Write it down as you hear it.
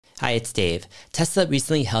Hi, it's Dave. Tesla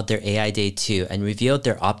recently held their AI Day 2 and revealed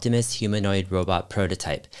their Optimus humanoid robot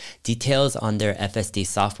prototype, details on their FSD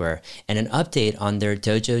software, and an update on their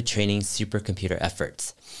Dojo training supercomputer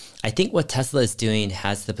efforts. I think what Tesla is doing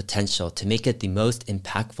has the potential to make it the most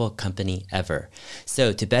impactful company ever.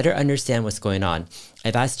 So to better understand what's going on,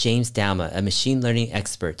 I've asked James Dama, a machine learning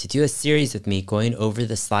expert, to do a series with me going over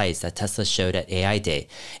the slides that Tesla showed at AI Day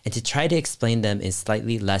and to try to explain them in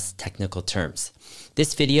slightly less technical terms.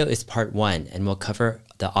 This video is part 1 and will cover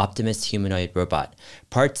the Optimus humanoid robot.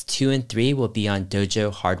 Parts 2 and 3 will be on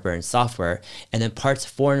Dojo hardware and software, and then parts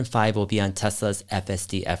 4 and 5 will be on Tesla's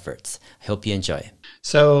FSD efforts. I hope you enjoy.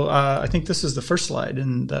 So I think this is the first slide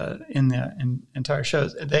in the entire show.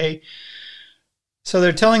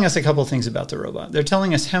 They're telling us a couple of things about the robot. They're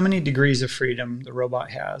telling us how many degrees of freedom the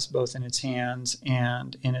robot has, both in its hands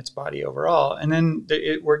and in its body overall. And then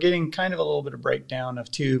we're getting kind of a little bit of breakdown of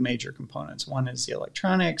two major components. One is the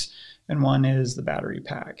electronics, and one is the battery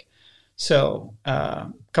pack. So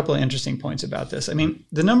a couple of interesting points about this. I mean,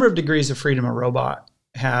 the number of degrees of freedom a robot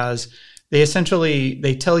has, they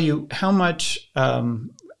tell you how much,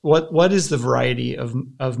 what is the variety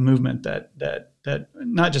of movement that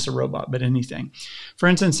not just a robot, but anything. For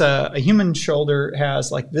instance, a human shoulder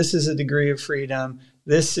has this is a degree of freedom,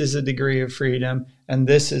 this is a degree of freedom, and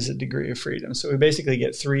this is a degree of freedom. So we basically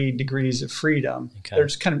get 3 degrees of freedom. Okay.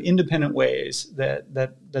 There's kind of independent ways that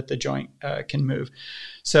the joint can move.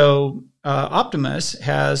 So Optimus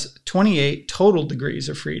has 28 total degrees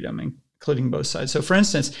of freedom, including both sides. So for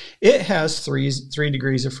instance, it has 3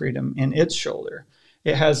 degrees of freedom in its shoulder.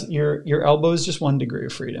 It has your elbow is just 1 degree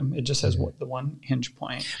of freedom. It just has the one hinge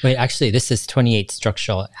point. Wait, actually, this is 28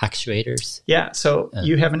 structural actuators. Yeah, so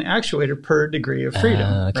you have an actuator per degree of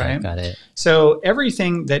freedom, okay, right? Got it. So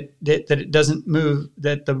everything that it doesn't move,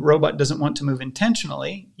 that the robot doesn't want to move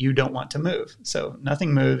intentionally, you don't want to move. So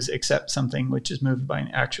nothing moves except something which is moved by an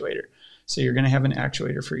actuator. So you're going to have an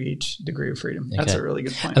actuator for each degree of freedom. Okay. That's a really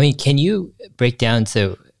good point. I mean, can you break down,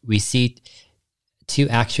 so we see 2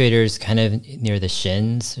 actuators kind of near the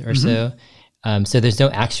shins or so. So there's no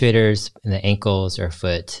actuators in the ankles or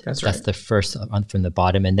foot. That's right. That's the first one from the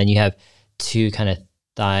bottom. And then you have 2 kind of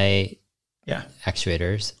thigh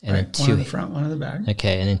actuators. And then 2 one in the front, one in the back.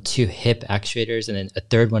 Okay. And then 2 hip actuators and then a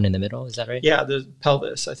third one in the middle. Is that right? Yeah, the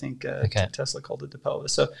pelvis. I think Tesla called it the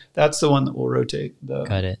pelvis. So that's the one that will rotate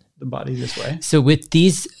the body this way. So with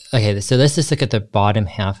these, so let's just look at the bottom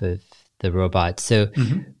half of the robot. So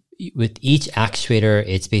with each actuator,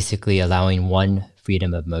 it's basically allowing 1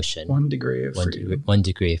 freedom of motion. 1 degree of freedom. 1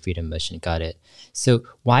 degree of freedom of motion. Got it. So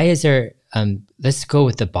why is there, let's go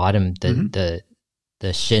with the bottom, the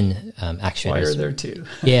shin actuators. Why are there 2?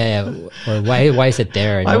 Yeah. Or why is it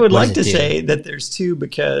there? I would like to say that there's 2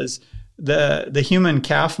 because the human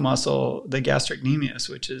calf muscle, the gastrocnemius,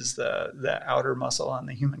 which is the outer muscle on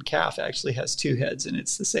the human calf, actually has 2 heads, and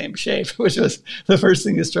it's the same shape, which was the first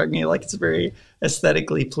thing that struck me. It's a very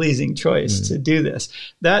aesthetically pleasing choice to do this.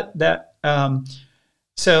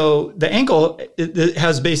 So the ankle it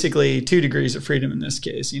has basically 2 degrees of freedom in this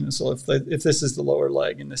case. So if this is the lower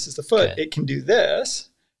leg and this is the foot, it can do this.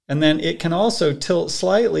 And then it can also tilt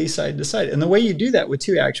slightly side to side. And the way you do that with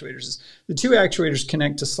 2 actuators is the 2 actuators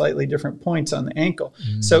connect to slightly different points on the ankle.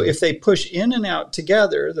 So if they push in and out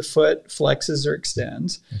together, the foot flexes or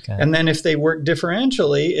extends. Okay. And then if they work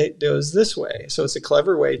differentially, it goes this way. So it's a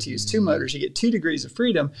clever way to use 2 motors. You get 2 degrees of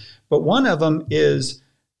freedom, but one of them is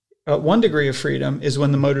 1 degree of freedom is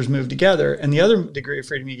when the motors move together, and the other degree of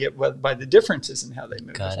freedom you get by the differences in how they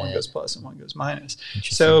move. If one goes plus and one goes minus.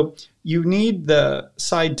 So you need the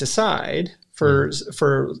side to side for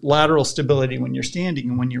lateral stability when you're standing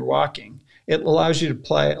and when you're walking. It allows you to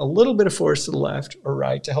apply a little bit of force to the left or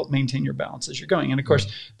right to help maintain your balance as you're going. And of course,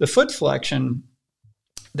 the foot flexion,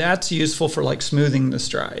 that's useful for smoothing the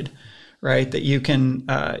stride, right? That you can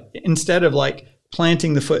instead of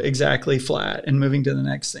planting the foot exactly flat and moving to the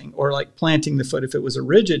next thing, or planting the foot if it was a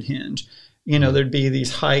rigid hinge, there'd be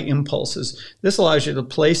these high impulses. This allows you to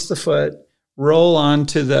place the foot, roll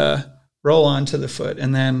onto the foot,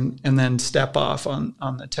 and then step off on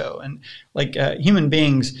the toe. And human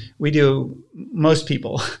beings, most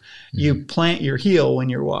people, you plant your heel when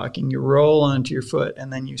you're walking, you roll onto your foot,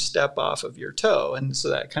 and then you step off of your toe. And so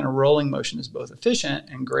that kind of rolling motion is both efficient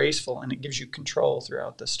and graceful, and it gives you control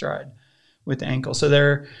throughout the stride with the ankle. So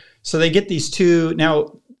they get these 2.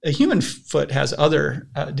 Now, a human foot has other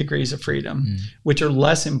degrees of freedom, which are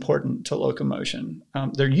less important to locomotion.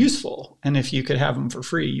 They're useful, and if you could have them for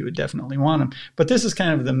free, you would definitely want them. But this is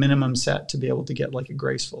kind of the minimum set to be able to get a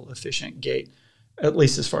graceful, efficient gait, at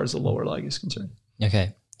least as far as the lower leg is concerned.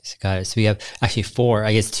 Okay. Got it. So we have actually 4,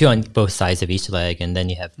 I guess 2 on both sides of each leg, and then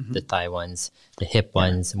you have the thigh ones, the hip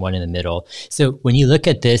ones, and one in the middle. So when you look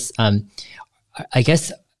at this, I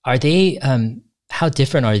guess, are they, how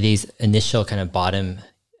different are these initial kind of bottom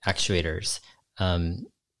actuators?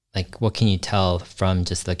 Like, what can you tell from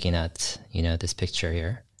just looking at, this picture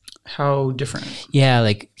here? How different? Yeah,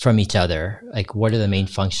 like from each other. Like, what are the main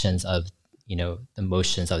functions of, the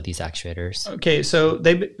motions of these actuators? Okay, so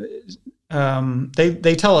they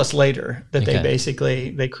tell us later that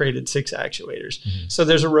they created 6 actuators. So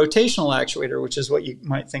there's a rotational actuator, which is what you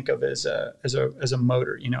might think of as a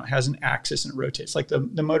motor. It has an axis and it rotates. Like the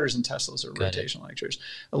motors in Teslas are rotational actuators.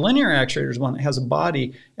 A linear actuator is one that has a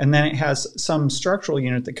body, and then it has some structural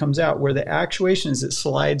unit that comes out where the actuation is it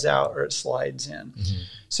slides out or it slides in.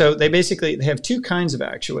 So they have 2 kinds of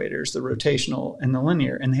actuators, the rotational and the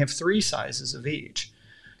linear, and they have 3 sizes of each.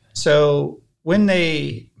 So when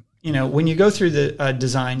you go through the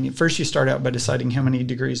design, first you start out by deciding how many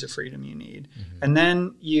degrees of freedom you need. And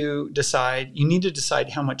then you need to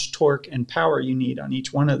decide how much torque and power you need on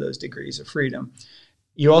each one of those degrees of freedom.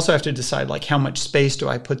 You also have to decide, like, how much space do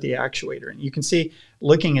I put the actuator in? You can see,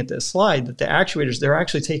 looking at this slide, that the actuators, they're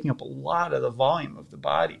actually taking up a lot of the volume of the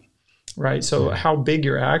body. Right. So how big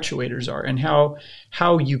your actuators are and how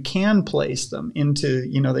you can place them into,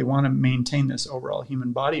 they want to maintain this overall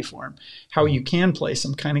human body form. How you can place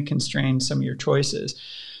them kind of constrains some of your choices.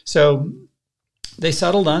 So they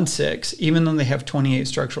settled on 6, even though they have 28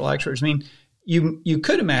 structural actuators. I mean, you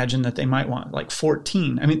could imagine that they might want like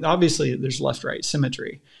 14. I mean, obviously there's left-right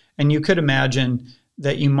symmetry, and you could imagine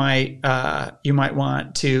that you might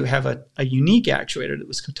want to have a unique actuator that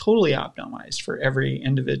was totally optimized for every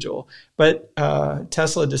individual. But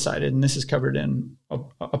Tesla decided, and this is covered in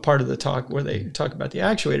a part of the talk where they talk about the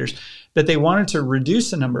actuators, that they wanted to reduce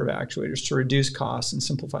the number of actuators to reduce costs and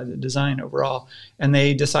simplify the design overall. And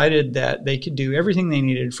they decided that they could do everything they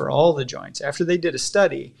needed for all the joints. After they did a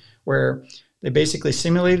study where they basically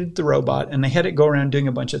simulated the robot, and they had it go around doing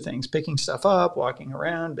a bunch of things, picking stuff up, walking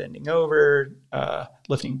around, bending over,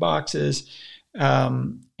 lifting boxes.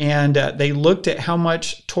 And they looked at how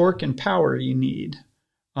much torque and power you need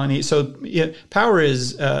on each. So power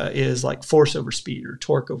is like force over speed or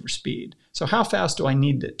torque over speed. So how fast do I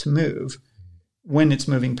need it to move when it's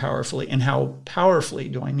moving powerfully, and how powerfully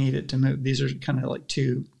do I need it to move? These are kind of like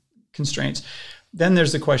 2 constraints. Then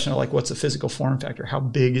there's the question of, like, what's the physical form factor? How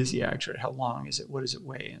big is the actuator? How long is it? What does it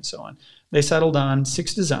weigh? And so on. They settled on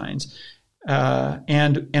 6 designs,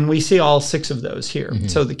 and we see all 6 of those here.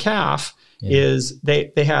 So the CAF is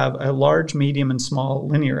they have a large, medium, and small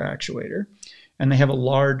linear actuator, and they have a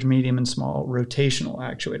large, medium, and small rotational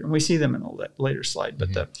actuator. And we see them in a later slide.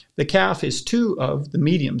 But the CAF is 2 of the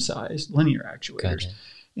medium-sized linear actuators,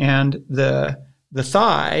 and the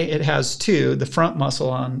thigh, it has 2. The front muscle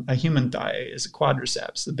on a human thigh is a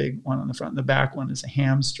quadriceps, the big one on the front. The back one is a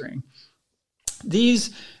hamstring. These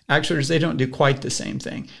actuators, they don't do quite the same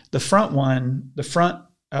thing. The front linear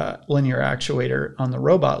actuator on the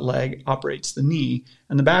robot leg operates the knee,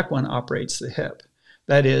 and the back one operates the hip.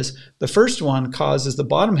 That is, the first one causes the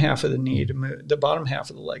bottom half of the knee to move, the bottom half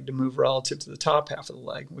of the leg to move relative to the top half of the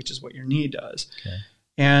leg, which is what your knee does.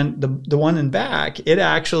 And the one in back, it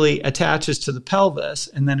actually attaches to the pelvis,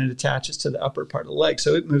 and then it attaches to the upper part of the leg.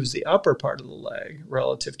 So it moves the upper part of the leg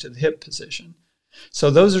relative to the hip position.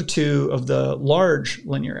 So those are 2 of the large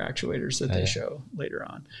linear actuators that they show later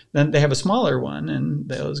on. Then they have a smaller one, and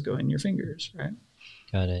those go in your fingers, right?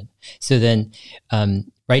 Got it. So then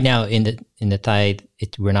right now in the thigh,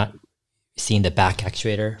 we're not seeing the back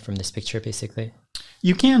actuator from this picture, basically?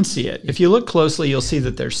 You can see it. If you look closely, you'll see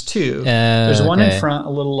that there's 2. There's one in front, a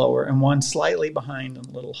little lower, and one slightly behind and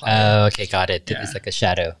a little higher. Oh, okay, got it. Yeah. It's like a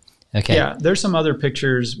shadow. Okay. Yeah, there's some other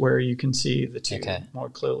pictures where you can see the 2 more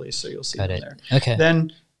clearly, so you'll see them there. Okay.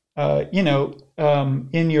 Then,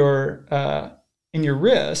 in your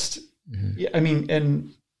wrist, I mean,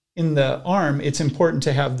 and in the arm, it's important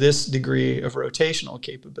to have this degree of rotational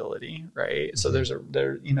capability, right? So there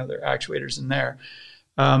are actuators in there.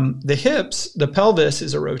 The hips, the pelvis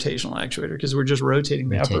is a rotational actuator because we're just rotating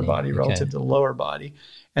the upper body relative to the lower body.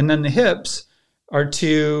 And then the hips are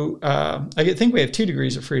 2, I think we have 2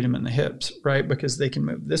 degrees of freedom in the hips, right? Because they can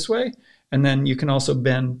move this way. And then you can also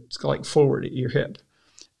bend, it's like forward at your hip.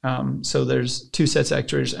 So there's 2 sets of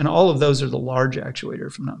actuators, and all of those are the large actuator,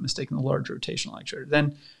 if I'm not mistaken, the large rotational actuator.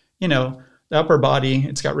 Then, the upper body,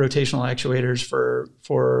 it's got rotational actuators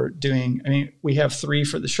for doing, I mean, we have 3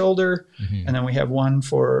 for the shoulder, and then we have 1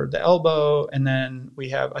 for the elbow, and then we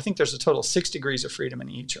have, I think there's a total of 6 degrees of freedom in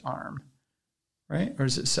each arm, right? Or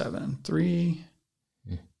is it 7? 3?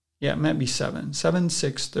 Yeah, it might be 7. 7,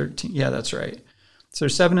 6, 13. Yeah, that's right. So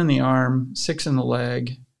there's 7 in the arm, 6 in the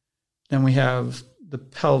leg. Then we have the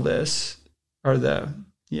pelvis, or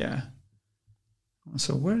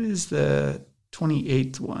So what is the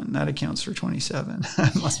 28th one? That accounts for 27.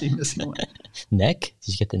 I must be missing one. Neck?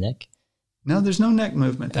 Did you get the neck? No, there's no neck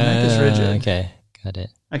movement. The neck is rigid. Okay, got it.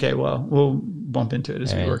 Okay, well, we'll bump into it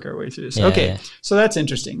as we work our way through this. Yeah, okay, yeah. So that's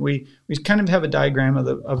interesting. We kind of have a diagram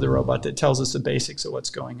of the robot that tells us the basics of what's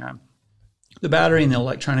going on. The battery and the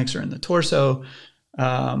electronics are in the torso.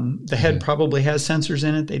 The head probably has sensors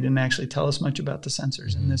in it. They didn't actually tell us much about the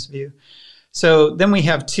sensors in this view. So then we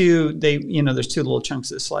have there's 2 little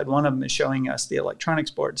chunks of this slide. One of them is showing us the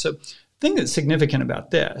electronics board. So the thing that's significant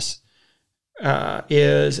about this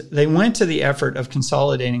is they went to the effort of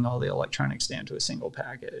consolidating all the electronics down to a single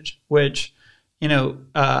package, which, in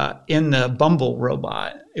the Bumble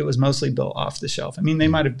robot, it was mostly built off the shelf. I mean, they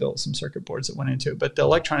might have built some circuit boards that went into it, but the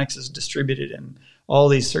electronics is distributed in all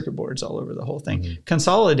these circuit boards all over the whole thing. Mm-hmm.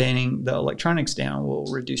 Consolidating the electronics down will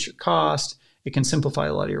reduce your cost. It can simplify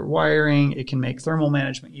a lot of your wiring. It can make thermal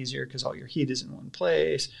management easier because all your heat is in one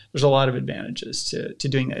place. There's a lot of advantages to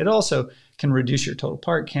doing that. It also can reduce your total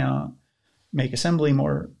part count, make assembly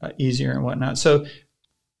more easier and whatnot. So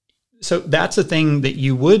that's a thing that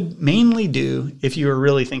you would mainly do if you were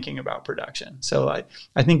really thinking about production. So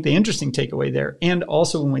I think the interesting takeaway there, and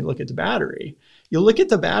also when we look at the battery, you look at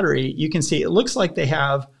the battery, you can see it looks like they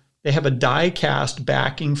have a die cast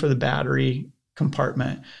backing for the battery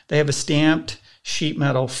compartment. They have a stamped sheet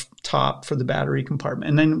metal top for the battery compartment.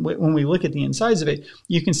 And then when we look at the insides of it,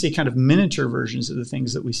 you can see kind of miniature versions of the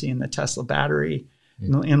things that we see in the Tesla battery,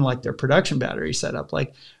 in like their production battery setup.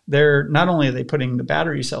 Like they're not only are they putting the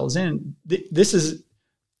battery cells in,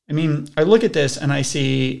 I look at this and I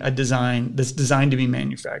see a design that's designed to be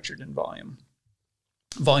manufactured in volume.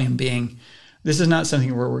 Volume being, this is not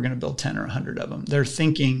something where we're going to build 10 or 100 of them. They're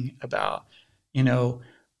thinking about,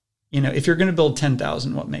 if you're going to build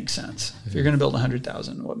 10,000, what makes sense? If you're going to build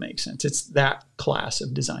 100,000, what makes sense? It's that class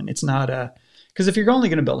of design. It's not because if you're only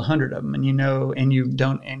going to build 100 of them and you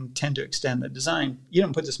don't intend to extend the design, you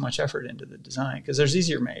don't put this much effort into the design because there's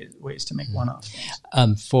easier ways to make one-off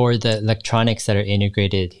things. For the electronics that are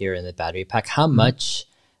integrated here in the battery pack, how much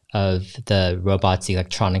of the robot's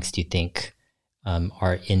electronics do you think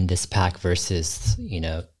are in this pack versus,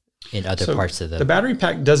 in other parts of the battery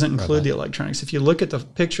pack doesn't include the electronics. If you look at the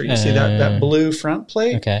picture, you see that blue front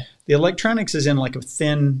plate. Okay. The electronics is in like a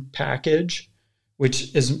thin package,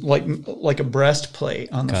 which is like a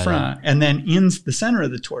breastplate on the front. And then in the center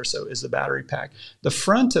of the torso is the battery pack. The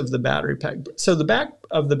front of the battery pack, so the back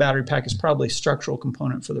of the battery pack is probably a structural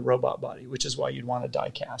component for the robot body, which is why you'd want to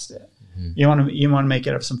die cast it. Mm-hmm. You want to make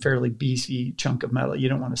it of some fairly beefy chunk of metal. You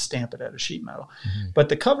don't want to stamp it out of sheet metal. Mm-hmm. But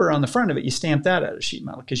the cover on the front of it, you stamp that out of sheet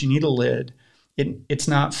metal because you need a lid. It's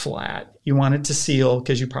not flat. You want it to seal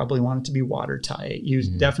because you probably want it to be watertight. You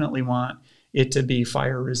definitely want it to be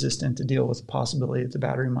fire resistant to deal with the possibility that the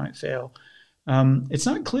battery might fail. It's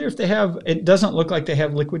not clear if it doesn't look like they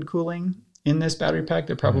have liquid cooling in this battery pack.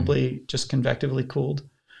 They're probably just convectively cooled.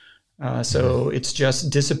 So it's just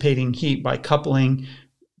dissipating heat by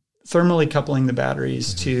thermally coupling the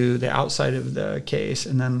batteries to the outside of the case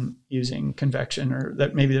and then using convection, or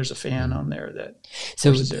that maybe there's a fan on there that.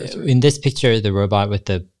 So in this picture, the robot with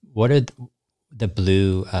what are the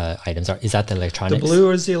blue items is that the electronics? The blue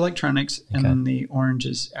is the electronics, and the orange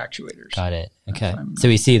is actuators. Got it. Okay. So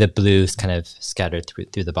we see the blues kind of scattered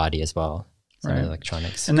through the body as well. Right.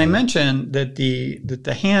 Electronics. And they mentioned that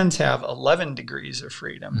the hands have 11 degrees of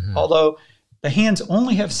freedom, although the hands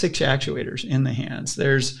only have 6 actuators in the hands.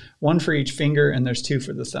 There's 1 for each finger, and there's 2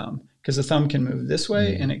 for the thumb, because the thumb can move this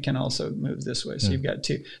way and it can also move this way. So you've got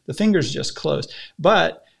 2. The finger's just closed,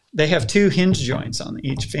 but they have 2 hinge joints on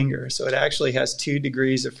each finger. So it actually has 2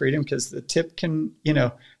 degrees of freedom because the tip can,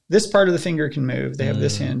 this part of the finger can move. They have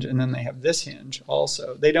this hinge, and then they have this hinge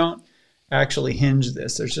also. They don't actually hinge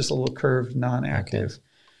this. There's just a little curved non-active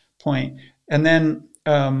point. And then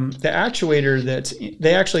the actuator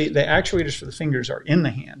the actuators for the fingers are in the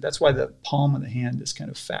hand. That's why the palm of the hand is kind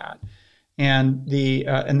of fat. And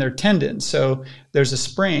and they're tendons. So there's a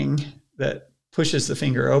spring that pushes the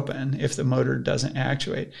finger open if the motor doesn't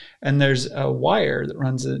actuate. And there's a wire that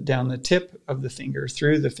runs down the tip of the finger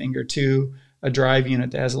through the finger to a drive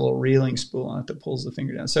unit that has a little reeling spool on it that pulls the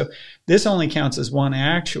finger down. So this only counts as 1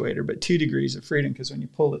 actuator, but 2 degrees of freedom, because when you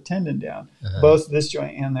pull the tendon down, both this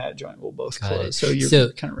joint and that joint will both close. So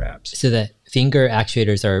you're kind of wraps. So the finger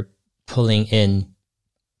actuators are pulling in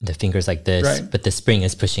the fingers like this, but the spring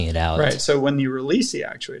is pushing it out. Right. So when you release the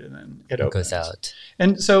actuator, then it opens. Goes out.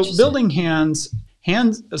 And so building hands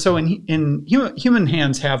Hands. So in human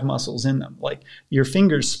hands have muscles in them, like your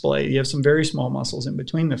fingers splay. You have some very small muscles in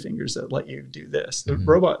between the fingers that let you do this. The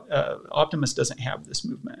robot Optimus doesn't have this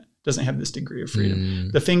movement, doesn't have this degree of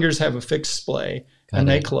freedom. The fingers have a fixed splay and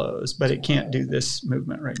they close, but it can't do this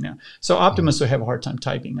movement right now. So Optimus would have a hard time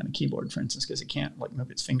typing on a keyboard, for instance, because it can't like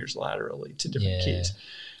move its fingers laterally to different keys.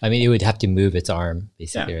 I mean, it would have to move its arm,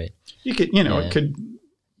 basically, right? You could, it could.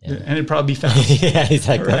 Yeah. And it'd probably be fast. Yeah,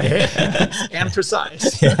 exactly. Right? And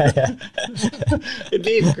precise. It'd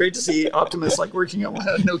be great to see Optimus like working on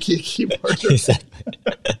a Nokia keyboard. Exactly.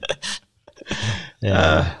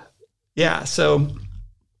 So,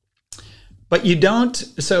 but you don't.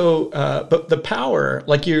 So, but the power,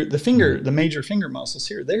 like the major finger muscles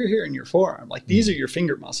here, they're here in your forearm. Like these are your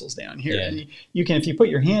finger muscles down here, and you can, if you put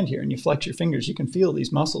your hand here and you flex your fingers, you can feel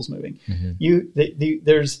these muscles moving.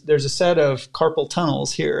 There's a set of carpal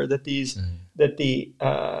tunnels here that the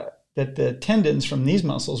tendons from these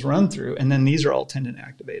muscles run through, and then these are all tendon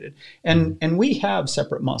activated. And we have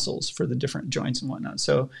separate muscles for the different joints and whatnot.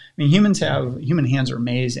 So, I mean, human hands are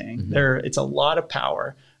amazing. It's a lot of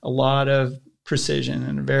power, a lot of precision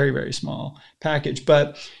in a very, very small package.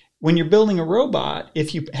 But when you're building a robot,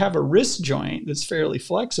 if you have a wrist joint that's fairly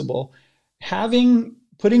flexible, putting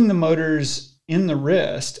the motors in the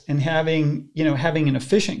wrist and having an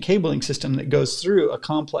efficient cabling system that goes through a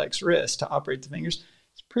complex wrist to operate the fingers,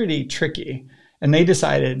 it's pretty tricky. And they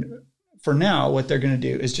decided for now what they're going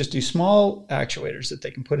to do is just do small actuators that they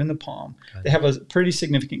can put in the palm. They have a pretty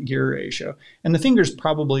significant gear ratio, and the fingers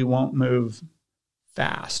probably won't move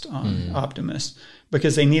fast on Optimus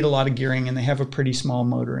because they need a lot of gearing, and they have a pretty small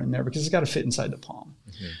motor in there because it's got to fit inside the palm.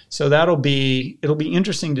 So it'll be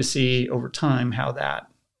interesting to see over time how that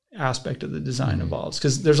aspect of the design evolves,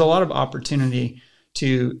 because there's a lot of opportunity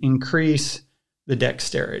to increase the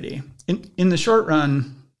dexterity. In the short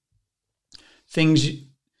run, things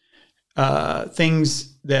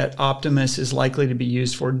that Optimus is likely to be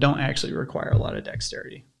used for don't actually require a lot of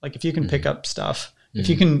dexterity. Like if you can pick up stuff, if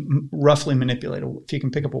you can roughly manipulate, if you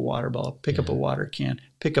can pick up a water ball, pick up a water can,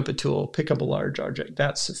 pick up a tool, pick up a large object,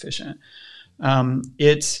 that's sufficient.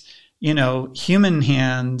 It's, human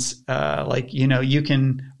hands, you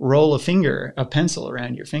can roll a pencil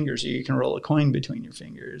around your fingers, or you can roll a coin between your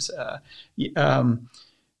fingers.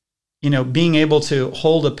 Being able to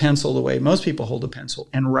hold a pencil the way most people hold a pencil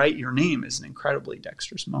and write your name is an incredibly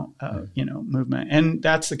dexterous movement. And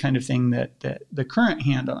that's the kind of thing that the current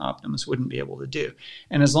hand on Optimus wouldn't be able to do.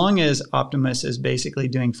 And as long as Optimus is basically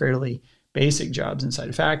doing fairly basic jobs inside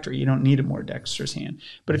a factory, you don't need a more dexterous hand.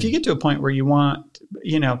 But if you get to a point where you want,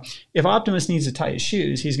 if Optimus needs to tie his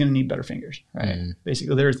shoes, he's going to need better fingers, right?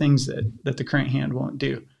 Basically, there are things that the current hand won't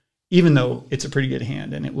do, even though it's a pretty good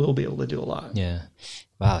hand and it will be able to do a lot. Yeah.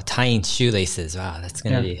 Wow, tying shoelaces. Wow, that's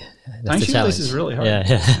going to be tying shoelaces is really hard.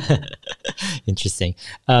 Yeah. Interesting.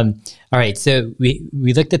 All right, so we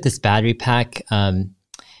looked at this battery pack, and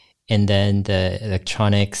then the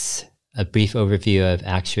electronics, a brief overview of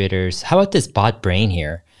actuators. How about this bot brain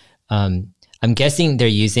here? I'm guessing they're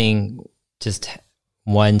using just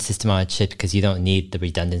one system on a chip because you don't need the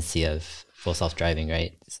redundancy of full self-driving,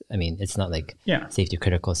 right? I mean, it's not like safety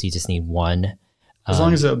critical, so you just need one. As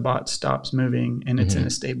long as the bot stops moving and it's in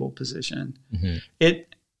a stable position. That's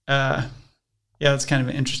kind of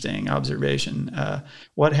an interesting observation.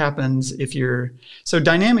 What happens if so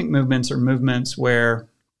dynamic movements are movements where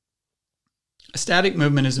a static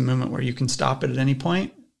movement is a movement where you can stop it at any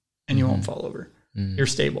point and you won't fall over. You're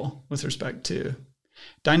stable with respect to.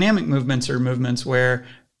 Dynamic movements are movements where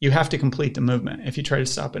you have to complete the movement. If you try to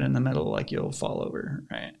stop it in the middle, like you'll fall over,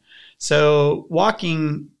 right? So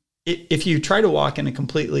walking, if you try to walk in a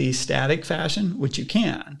completely static fashion, which you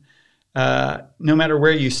can, no matter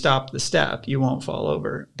where you stop the step, you won't fall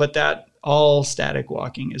over. But that all static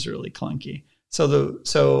walking is really clunky.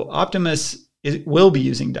 So Optimus will be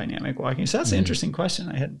using dynamic walking. So that's an interesting question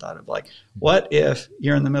I hadn't thought of. Like, what if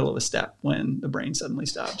you're in the middle of a step when the brain suddenly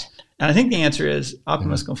stops? And I think the answer is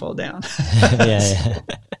Optimus can fall down.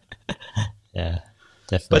 Yeah,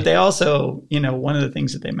 definitely. But they also, one of the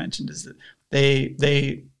things that they mentioned is that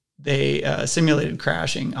they simulated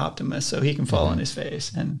crashing Optimus so he can fall on his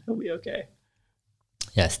face and he'll be okay.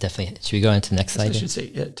 Yes, definitely. Should we go into the next slide? I should say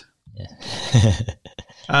it.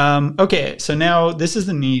 Yeah. Okay, so now this is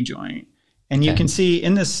the knee joint. And you can see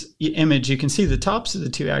in this image, you can see the tops of the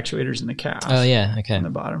two actuators in the calf. Oh, yeah. Okay. On the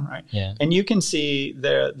bottom, right? Yeah. And you can see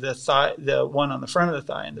the thigh, the one on the front of the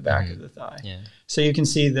thigh and the back of the thigh. Yeah. So you can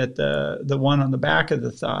see that the one on the back of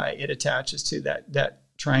the thigh, it attaches to that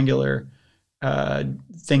triangular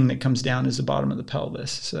thing that comes down is the bottom of the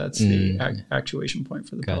pelvis. So that's the actuation point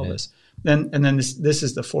for the pelvis. And then this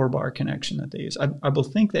is the 4-bar connection that they use. I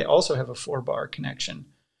think they also have a 4-bar connection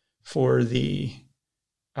for the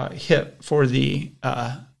hip, for the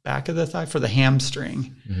back of the thigh, for the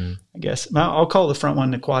hamstring. I guess I'll call the front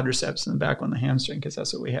one the quadriceps and the back one the hamstring, because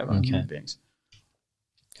that's what we have on human beings.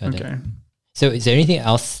 Got it. So is there anything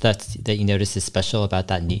else that you notice is special about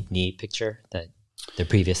that knee picture, that the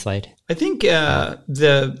previous slide? I think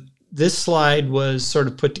this slide was sort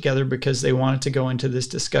of put together because they wanted to go into this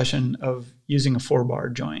discussion of using a 4-bar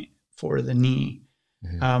joint for the knee,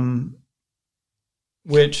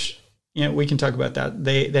 which, you know, we can talk about that.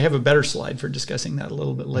 They have a better slide for discussing that a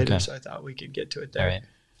little bit later, so I thought we could get to it there. All right.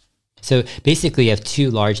 So basically, you have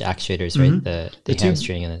 2 large actuators, right? The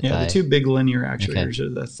hamstring and the thigh. Yeah, the 2 big linear actuators are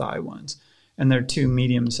the thigh ones, and they're 2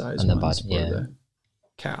 medium-sized ones for the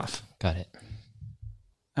calf. Got it.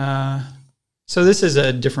 So this is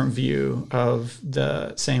a different view of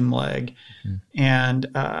the same leg, and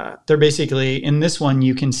they're basically, in this one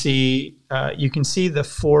you can see the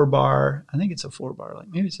 4-bar. I think it's a 4-bar link.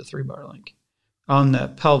 Maybe it's a 3-bar link on the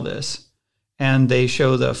pelvis, and they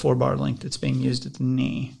show the 4-bar link that's being used at the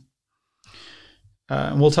knee.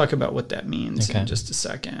 And we'll talk about what that means in just a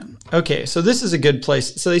second. Okay, so this is a good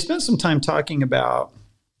place. So they spent some time talking about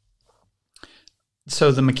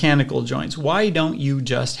the mechanical joints. Why don't you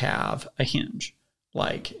just have a hinge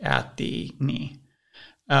like at the knee?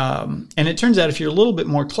 And it turns out if you're a little bit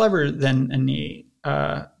more clever than a knee,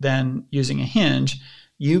 than using a hinge,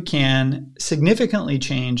 you can significantly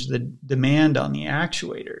change the demand on the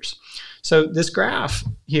actuators. So this graph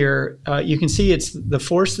here, you can see it's the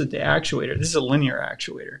force that the actuator, this is a linear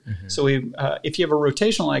actuator. So if you have a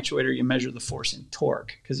rotational actuator, you measure the force in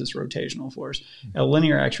torque because it's rotational force. A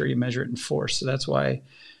linear actuator, you measure it in force. So that's why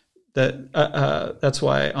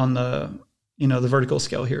on the vertical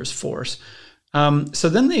scale here is force. So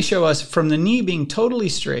then they show us from the knee being totally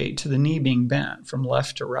straight to the knee being bent from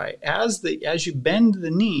left to right. As you bend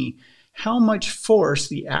the knee, how much force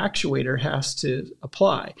the actuator has to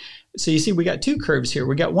apply. So you see we got 2 curves here.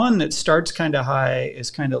 We got one that starts kind of high,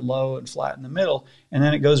 is kind of low and flat in the middle, and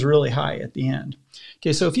then it goes really high at the end.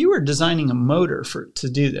 Okay, so if you were designing a motor to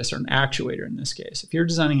do this, or an actuator in this case, if you're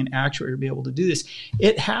designing an actuator to be able to do this,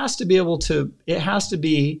 it has to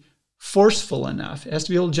be forceful enough. It has to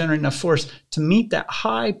be able to generate enough force to meet that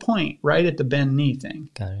high point right at the bend knee thing.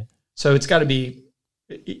 Got it. So it's got to be,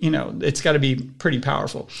 it's got to be pretty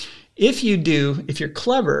powerful. If you're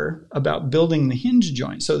clever about building the hinge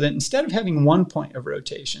joint, so that instead of having 1 point of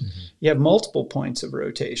rotation, you have multiple points of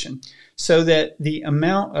rotation, so that the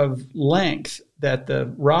amount of length that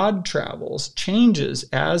the rod travels changes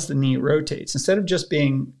as the knee rotates. Instead of just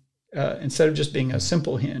being a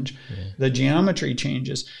simple hinge, the geometry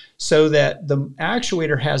changes so that the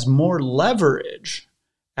actuator has more leverage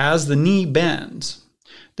as the knee bends.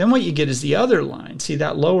 Then what you get is the other line. See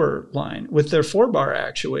that lower line with their 4-bar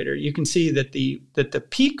actuator, you can see that the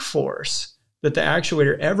peak force that the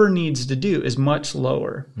actuator ever needs to do is much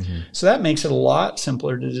lower. So that makes it a lot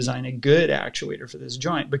simpler to design a good actuator for this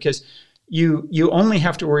joint, because you only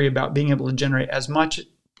have to worry about being able to generate as much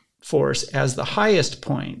force as the highest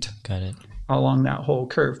point along that whole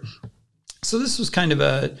curve. So this was kind of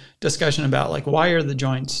a discussion about, like, why are the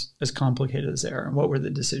joints as complicated as they are, and what were the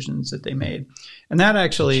decisions that they made. And that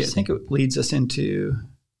actually, I think it leads us into,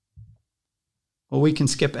 well, we can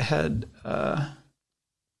skip ahead.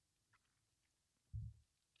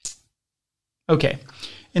 Okay.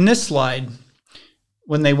 In this slide,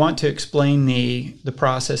 when they want to explain the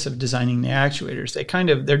process of designing the actuators,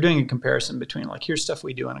 they're doing a comparison between, like, here's stuff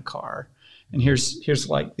we do in a car, and here's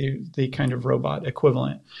like the kind of robot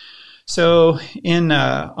equivalent. So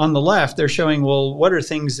on the left, they're showing, well, what are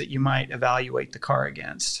things that you might evaluate the car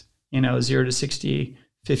against? 0 to 60,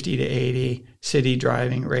 50 to 80, city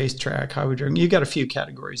driving, racetrack, highway driving. You've got a few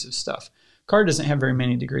categories of stuff. Car doesn't have very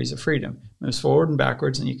many degrees of freedom. It moves forward and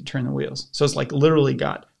backwards, and you can turn the wheels. So it's like literally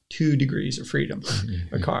got 2 degrees of freedom,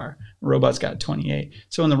 a car. A robot's got 28.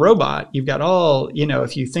 So in the robot, you've got all,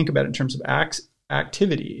 if you think about it in terms of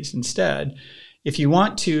activities instead, if you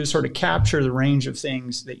want to sort of capture the range of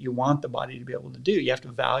things that you want the body to be able to do, you have to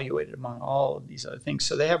evaluate it among all of these other things.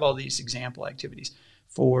 So they have all these example activities: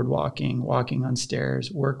 forward walking, walking on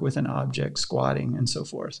stairs, work with an object, squatting, and so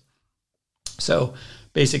forth. So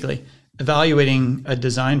basically, evaluating a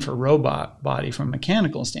design for robot body from a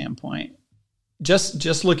mechanical standpoint,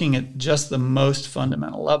 just looking at just the most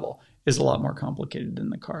fundamental level, is a lot more complicated than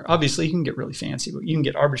the car. Obviously, you can get really fancy, but you can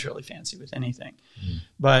get arbitrarily fancy with anything.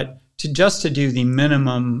 But to do the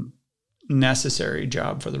minimum necessary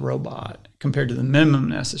job for the robot compared to the minimum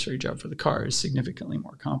necessary job for the car is significantly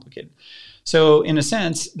more complicated. So in a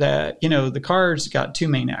sense that, the car's got two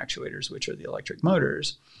main actuators, which are the electric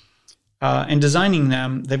motors. And designing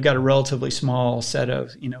them, they've got a relatively small set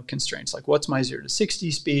of, constraints, like what's my 0 to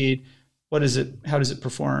 60 speed? What is it? How does it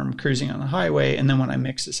perform cruising on the highway? And then when I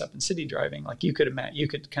mix this up in city driving, like you could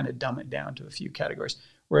kind of dumb it down to a few categories.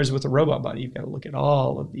 Whereas with a robot body, you've got to look at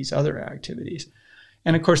all of these other activities.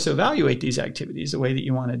 And of course, to evaluate these activities, the way that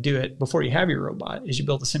you want to do it before you have your robot is you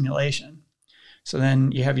build a simulation. So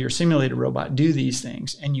then you have your simulated robot do these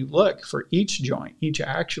things, and you look for each joint, each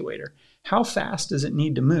actuator, how fast does it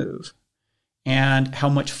need to move? And how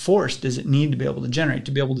much force does it need to be able to generate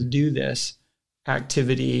to be able to do this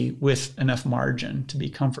activity with enough margin to be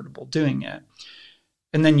comfortable doing it?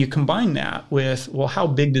 And then you combine that with, well, how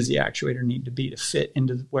big does the actuator need to be to fit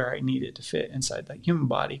into where I need it to fit inside that human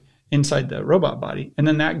body, inside the robot body? And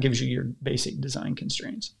then that gives you your basic design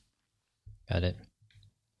constraints. Got it.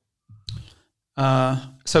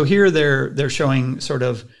 So here they're showing sort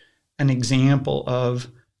of an example of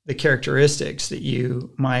the characteristics that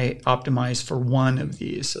you might optimize for one of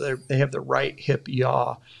these. So they have the right hip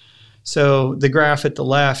yaw. So the graph at the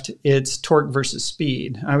left, it's torque versus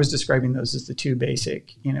speed. I was describing those as the two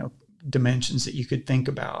basic, dimensions that you could think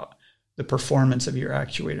about the performance of your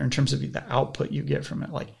actuator in terms of the output you get from it,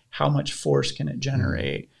 like how much force can it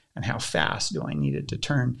generate and how fast do I need it to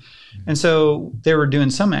turn. And so they were doing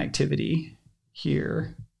some activity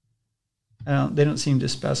here. They don't seem to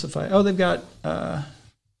specify. Oh, they've got, are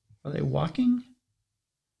they walking?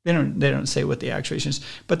 They don't say what the actuation is,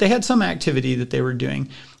 but they had some activity that they were doing.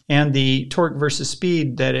 And the torque versus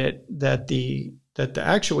speed that the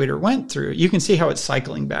actuator went through, you can see how it's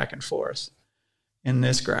cycling back and forth in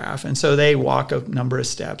this graph. And so they walk a number of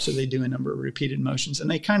steps, or they do a number of repeated motions,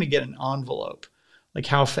 and they kind of get an envelope, like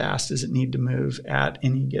how fast does it need to move at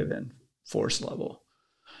any given force level.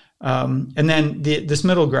 And then this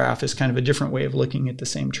middle graph is kind of a different way of looking at the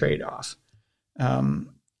same trade-off.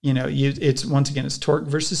 It's once again, it's torque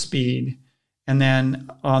versus speed. And then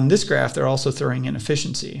on this graph, they're also throwing in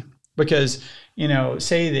efficiency because,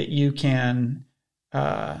 say that you can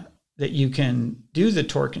do the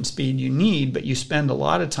torque and speed you need, but you spend a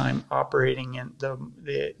lot of time operating in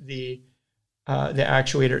the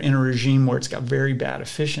actuator in a regime where it's got very bad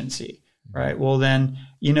efficiency, right? Well, then,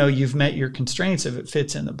 you've met your constraints if it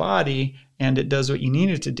fits in the body and it does what you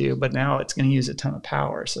need it to do, but now it's going to use a ton of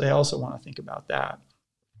power. So they also want to think about that.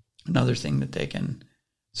 Another thing that they can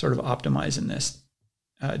sort of optimize in this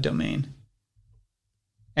domain.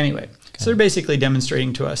 Anyway, so they're basically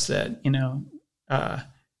demonstrating to us that,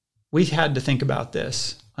 we had to think about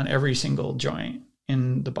this on every single joint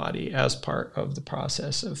in the body as part of the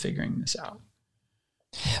process of figuring this out.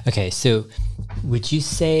 Okay, so would you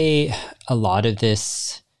say a lot of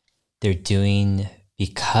this they're doing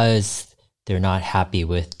because they're not happy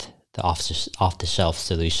with the off-the-shelf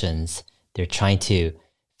solutions? They're trying to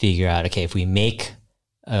figure out, okay, if we make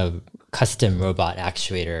a custom robot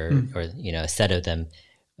actuator or, a set of them,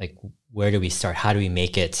 like where do we start? How do we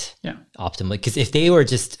make it optimally? Because if they were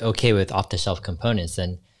just okay with off-the-shelf components,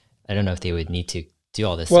 then I don't know if they would need to do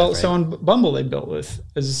all this stuff. Well, so on Bumble they built with,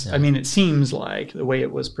 it seems like the way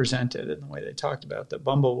it was presented and the way they talked about that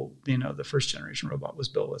Bumble, the first generation robot was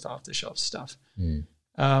built with off-the-shelf stuff.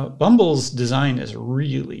 Bumble's design is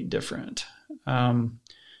really different.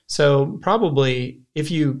 So probably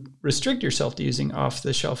if you restrict yourself to using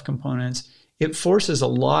off-the-shelf components, it forces a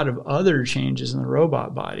lot of other changes in the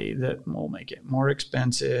robot body that will make it more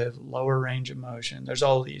expensive, lower range of motion. There's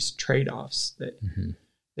all these trade-offs that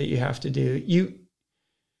you have to do. You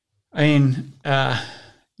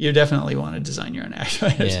definitely want to design your own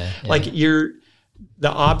actuators. Like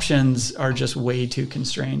the options are just way too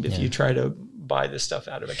constrained if you try to buy this stuff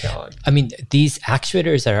out of a catalog. These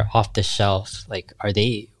actuators that are off the shelf,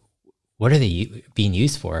 what are they being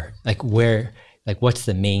used for? What's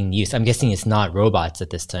the main use? I'm guessing it's not robots at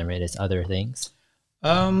this time, right? It's other things.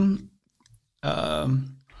 It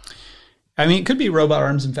could be robot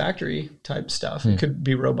arms and factory type stuff. It could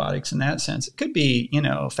be robotics in that sense. It could be,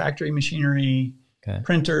 factory machinery,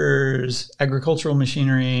 printers, agricultural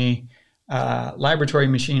machinery, laboratory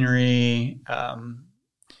machinery.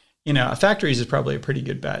 Factories is probably a pretty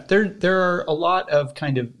good bet. There are a lot of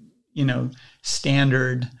kind of,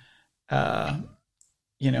 standard,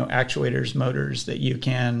 actuators, motors that you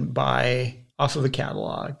can buy off of a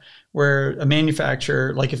catalog where a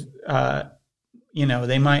manufacturer, like if,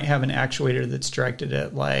 they might have an actuator that's directed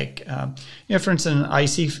at for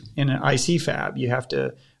instance, in an IC fab, you have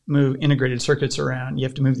to move integrated circuits around. You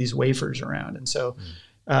have to move these wafers around. And so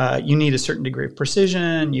You need a certain degree of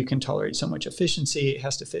precision. You can tolerate so much efficiency. It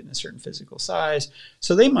has to fit in a certain physical size.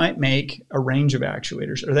 So they might make a range of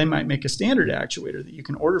actuators, or they might make a standard actuator that you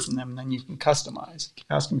can order from them, and then you can customize,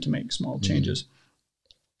 ask them to make small changes.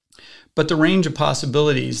 But the range of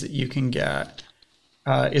possibilities that you can get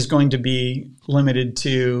is going to be limited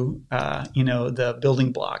to, the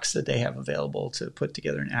building blocks that they have available to put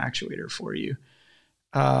together an actuator for you.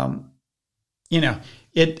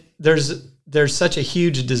 There's such a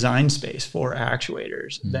huge design space for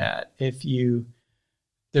actuators that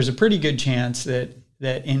there's a pretty good chance that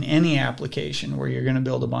in any application where you're going to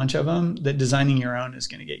build a bunch of them, that designing your own is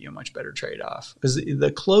going to get you a much better trade-off. Because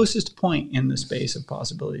the closest point in the space of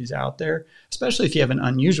possibilities out there, especially if you have an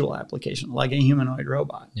unusual application like a humanoid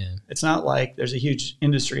robot, it's not like there's a huge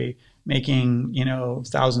industry making,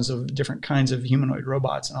 thousands of different kinds of humanoid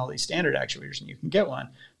robots and all these standard actuators, and you can get one.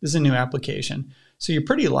 This is a new application. So you're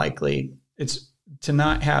pretty likely it's to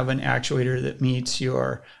not have an actuator that meets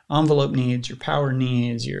your envelope needs, your power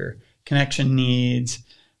needs, your connection needs.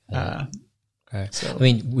 So,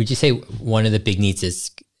 would you say one of the big needs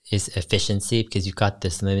is efficiency? Because you've got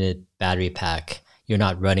this limited battery pack. You're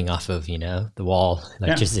not running off of, the wall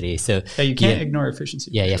electricity. So you can't ignore efficiency.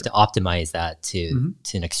 Yeah, you have to optimize that to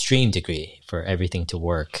an extreme degree for everything to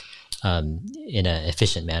work in an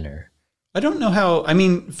efficient manner. I don't know how,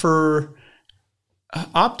 for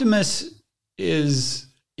Optimus is,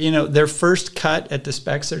 their first cut at the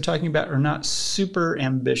specs they're talking about are not super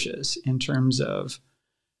ambitious in terms of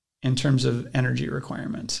energy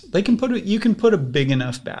requirements. You can put a big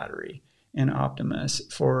enough battery in Optimus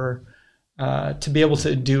for to be able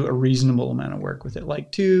to do a reasonable amount of work with it,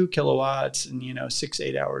 like 2 kilowatts and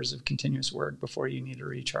 6-8 hours of continuous work before you need to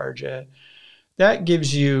recharge it. That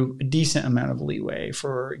gives you a decent amount of leeway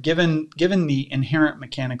for given the inherent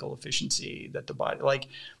mechanical efficiency that the body, like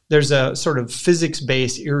there's a sort of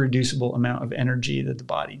physics-based irreducible amount of energy that the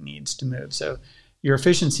body needs to move. So your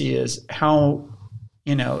efficiency is how,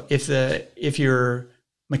 if your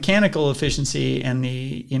mechanical efficiency and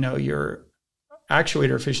your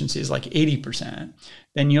actuator efficiency is like 80%,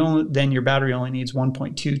 then your battery only needs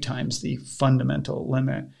 1.2 times the fundamental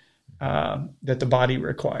limit that the body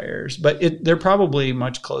requires. But they're probably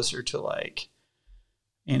much closer to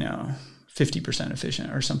 50%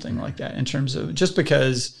 efficient or something like that in terms of, just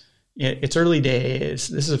because it's early days.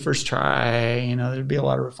 This is a first try. There'd be a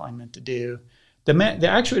lot of refinement to do. The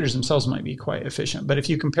actuators themselves might be quite efficient, but if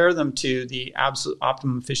you compare them to the absolute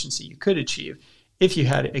optimum efficiency you could achieve, if you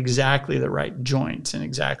had exactly the right joints and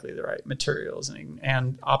exactly the right materials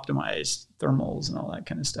and optimized thermals and all that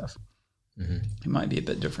kind of stuff, it might be a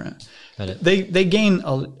bit different. They gain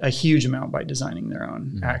a huge amount by designing their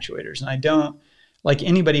own actuators. And I don't, like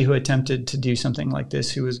anybody who attempted to do something like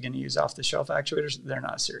this who was going to use off-the-shelf actuators, they're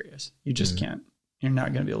not serious. You just can't. You're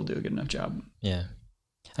not going to be able to do a good enough job. Yeah.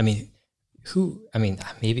 Maybe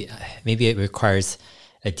it requires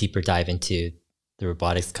a deeper dive into the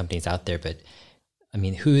robotics companies out there, but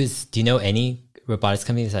do you know any robotics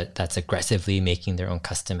companies that's aggressively making their own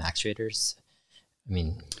custom actuators?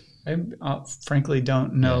 I frankly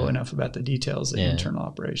don't know enough about the details of the internal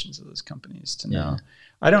operations of those companies to know.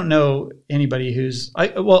 I don't know anybody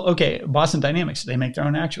Boston Dynamics, they make their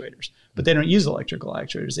own actuators, but they don't use electrical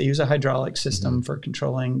actuators. They use a hydraulic system for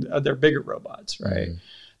controlling their bigger robots, right?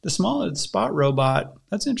 The smaller Spot robot,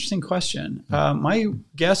 that's an interesting question. My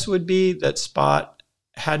guess would be that Spot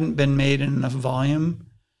hadn't been made in enough volume.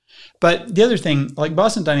 But the other thing, like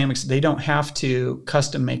Boston Dynamics, they don't have to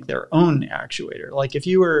custom make their own actuator. Like if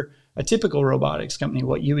you were a typical robotics company,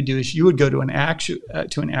 what you would do is you would go to an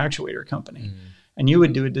actuator company and you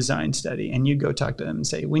would do a design study and you'd go talk to them and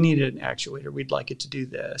say, we need an actuator. We'd like it to do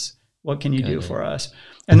this. What can you do for us?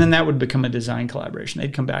 And then that would become a design collaboration.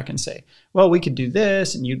 They'd come back and say, well, we could do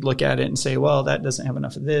this. And you'd look at it and say, well, that doesn't have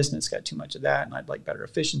enough of this and it's got too much of that. And I'd like better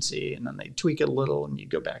efficiency. And then they'd tweak it a little and you'd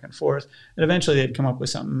go back and forth. And eventually they'd come up with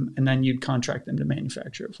something and then you'd contract them to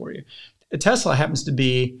manufacture it for you. Tesla happens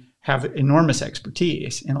to have enormous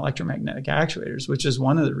expertise in electromagnetic actuators, which is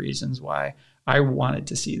one of the reasons why I wanted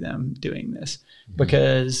to see them doing this.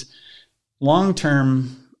 Because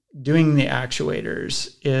long-term, doing the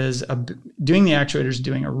actuators,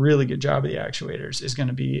 doing a really good job of the actuators is going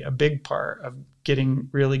to be a big part of getting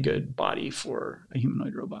really good body for a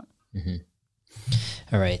humanoid robot.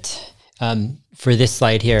 All right. For this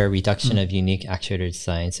slide here, reduction of unique actuator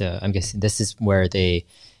design. So I'm guessing this is where they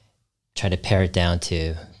try to pare it down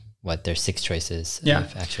to their 6 choices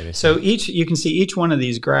of actuators. So you can see each one of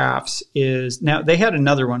these graphs is, now they had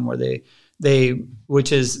another one where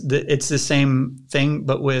it's the same thing,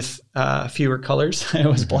 but with fewer colors. It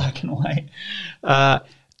was black and white.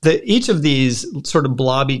 each of these sort of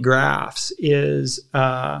blobby graphs they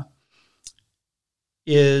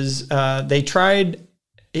tried,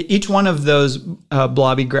 each one of those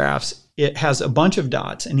blobby graphs, it has a bunch of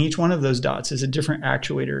dots, and each one of those dots is a different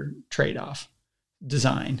actuator trade-off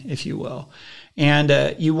design, if you will.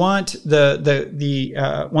 And you want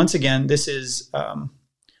the once again, this is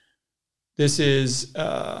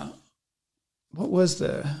what was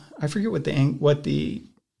I forget what the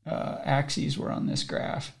axes were on this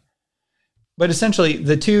graph. But essentially,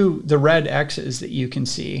 the red X's that you can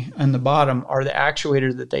see on the bottom are the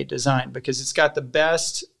actuator that they designed, because it's got the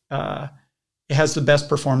best, it has the best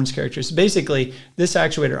performance characteristics. Basically, this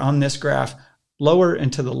actuator on this graph, lower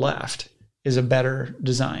and to the left, is a better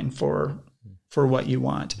design for what you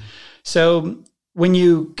want. So when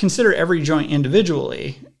you consider every joint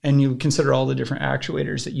individually, and you consider all the different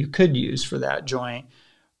actuators that you could use for that joint,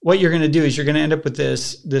 what you're going to do is you're going to end up with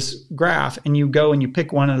this graph, and you go and you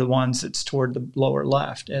pick one of the ones that's toward the lower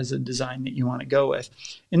left as a design that you want to go with.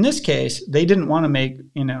 In this case, they didn't want to make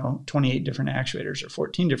 28 different actuators or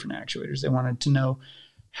 14 different actuators. They wanted to know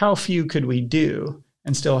how few could we do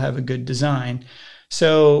and still have a good design.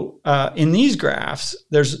 So in these graphs,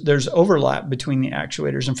 there's overlap between the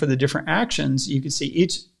actuators, and for the different actions, you can see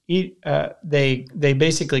they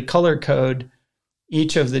basically color code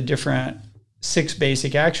each of the different 6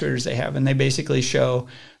 basic actuators they have, and they basically show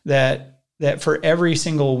that for every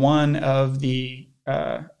single one of the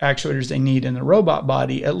actuators they need in the robot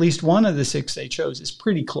body, at least one of the 6 they chose is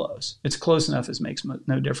pretty close. It's close enough as makes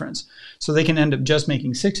no difference. So they can end up just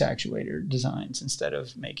making 6 actuator designs instead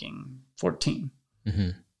of making 14. Mm-hmm.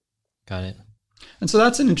 Got it. And so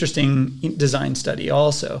that's an interesting design study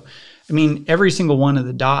also. I mean, every single one of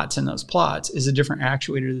the dots in those plots is a different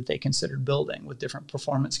actuator that they considered building with different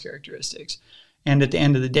performance characteristics. And at the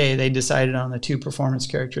end of the day, they decided on the 2 performance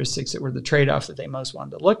characteristics that were the trade-off that they most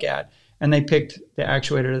wanted to look at. And they picked the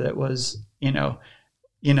actuator that was,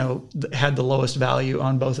 had the lowest value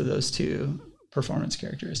on both of those 2 performance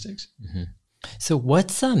characteristics. Mm-hmm. So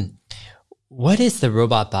what is the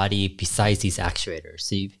robot body besides these actuators?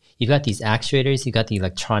 So you've got these actuators, you've got the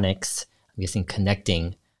electronics, I'm guessing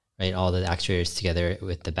connecting, right, all the actuators together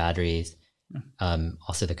with the batteries,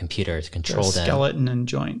 also the computer to control them. Skeleton and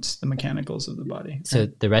joints, the mechanicals of the body. So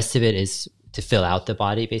the rest of it is to fill out the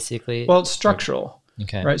body, basically? Well, it's structural.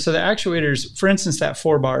 Okay. Right. So the actuators, for instance, that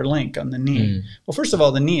 4-bar link on the knee. Well, first of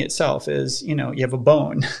all, the knee itself is, you have a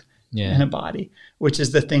bone in a body, which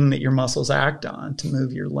is the thing that your muscles act on to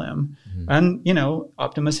move your limb. And,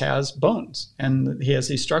 Optimus has bones, and he has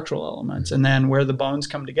these structural elements. And then where the bones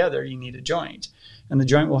come together, you need a joint. And the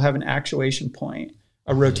joint will have an actuation point,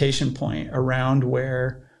 a rotation point around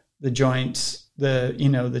where the joints,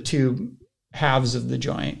 the 2 halves of the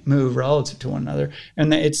joint move relative to one another.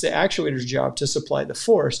 And it's the actuator's job to supply the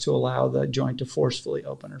force to allow the joint to forcefully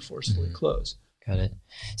open or forcefully close. Got it.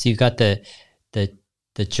 So you've got the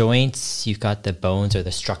joints, you've got the bones or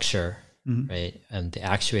the structure, right? The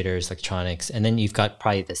actuators, electronics, and then you've got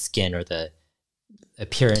probably the skin or the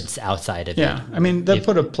appearance outside of it. Yeah. I mean, they'll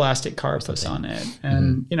put a plastic carapace on it.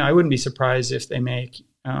 And, I wouldn't be surprised if they make,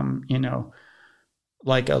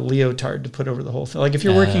 like a leotard to put over the whole thing. Like if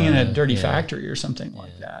you're working in a dirty factory or something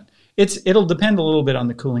like that, it'll depend a little bit on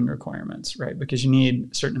the cooling requirements, right? Because you need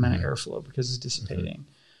a certain amount of airflow because it's dissipating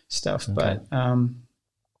stuff. Okay. But,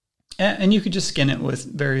 and you could just skin it with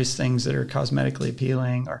various things that are cosmetically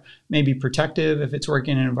appealing or maybe protective. If it's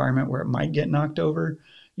working in an environment where it might get knocked over,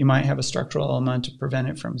 you might have a structural element to prevent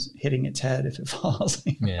it from hitting its head if it falls,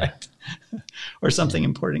 right? Or something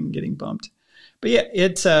important and getting bumped. But yeah,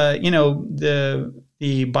 it's,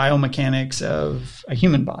 the biomechanics of a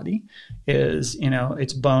human body is,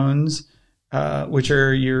 it's bones, which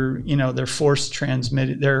are they're force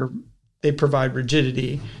transmitted. They provide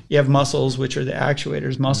rigidity. You have muscles, which are the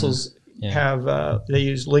actuators. Muscles have, they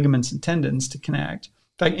use ligaments and tendons to connect.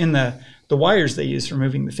 In fact, in the wires they use for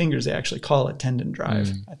moving the fingers, they actually call it tendon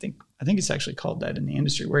drive. I think it's actually called that in the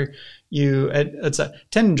industry, where it's a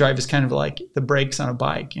tendon drive is kind of like the brakes on a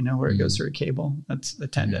bike, where it goes through a cable. That's the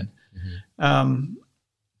tendon. So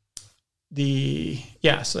they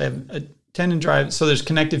have a tendon drive. So there's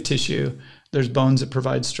connective tissue, there's bones that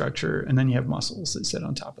provide structure, and then you have muscles that sit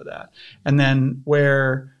on top of that. And then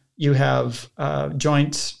where you have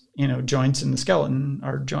joints, joints in the skeleton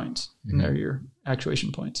are joints, and they're your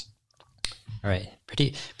actuation points. All right.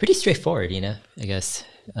 Pretty straightforward, I guess.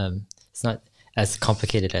 It's not as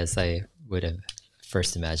complicated as I would have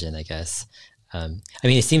first imagined, I guess.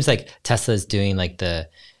 It seems like Tesla's doing like the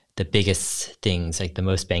biggest things, like the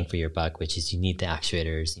most bang for your buck, which is you need the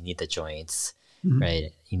actuators, you need the joints,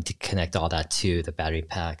 right? You need to connect all that to the battery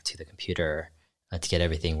pack, to the computer. to get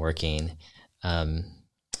everything working.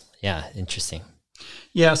 Yeah, interesting.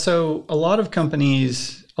 Yeah, so a lot of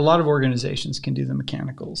companies, a lot of organizations can do the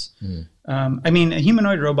mechanicals. I mean, a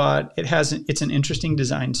humanoid robot, it's an interesting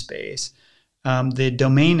design space. The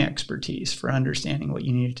domain expertise for understanding what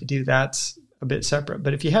you need to do, that's a bit separate.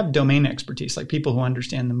 But if you have domain expertise, like people who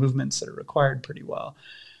understand the movements that are required pretty well,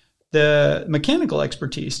 the mechanical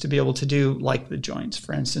expertise to be able to do like the joints,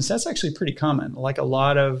 for instance, that's actually pretty common. Like a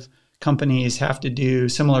lot of companies have to do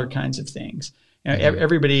similar kinds of things. You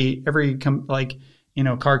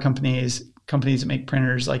know, car companies that make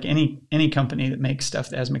printers, like any company that makes stuff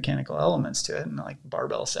that has mechanical elements to it, and like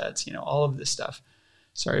barbell sets, you know, all of this stuff.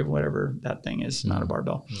 Sorry, whatever that thing is, not a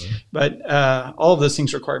barbell. But all of those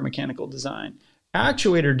things require mechanical design.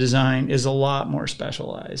 Actuator design is a lot more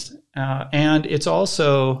specialized. And it's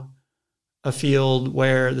also a field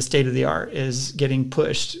where the state of the art is getting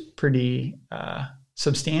pushed pretty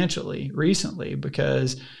substantially recently,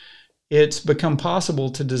 because it's become possible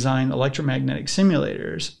to design electromagnetic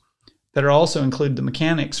simulators that are also include the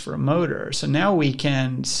mechanics for a motor. So now we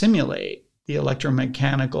can simulate the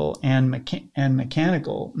electromechanical and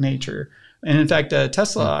mechanical nature. And in fact,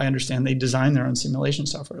 Tesla, I understand, they design their own simulation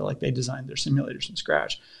software, like they designed their simulators from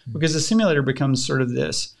scratch, because the simulator becomes sort of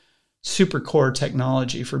this super core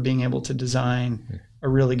technology for being able to design a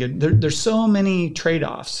really good. There's so many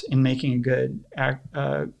trade-offs in making a good,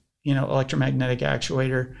 electromagnetic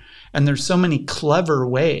actuator, and there's so many clever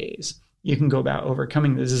ways you can go about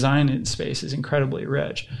overcoming. The design in space is incredibly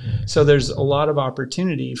rich. So there's a lot of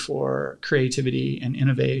opportunity for creativity and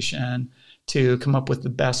innovation to come up with the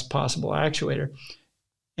best possible actuator.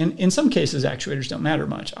 And in some cases, actuators don't matter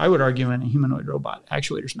much. I would argue in a humanoid robot,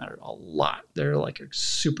 actuators matter a lot. They're like a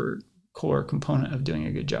super core component of doing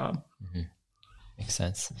a good job. Makes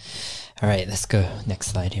sense. All right, let's go next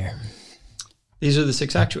slide here. These are the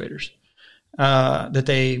 6 actuators that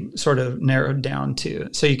they sort of narrowed down to.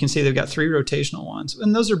 So you can see they've got 3 rotational ones.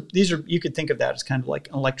 And these are you could think of that as kind of like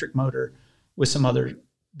an electric motor with some other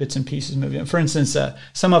bits and pieces moving. For instance,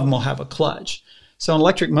 some of them will have a clutch. So an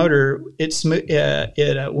electric motor,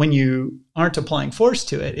 when you aren't applying force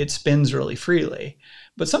to it, it spins really freely.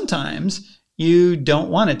 But sometimes you don't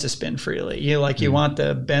want it to spin freely. You want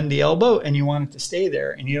to bend the elbow and you want it to stay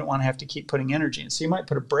there, and you don't want to have to keep putting energy in. So you might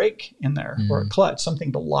put a brake in there or a clutch,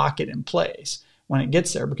 something to lock it in place when it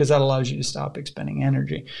gets there, because that allows you to stop expending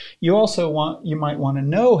energy. You might want to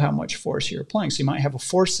know how much force you're applying. So you might have a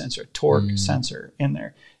force sensor, torque sensor in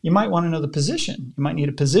there. You might want to know the position. You might need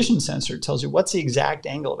a position sensor. It tells you what's the exact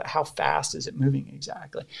angle of it, how fast is it moving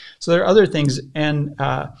exactly. So there are other things, and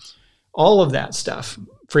all of that stuff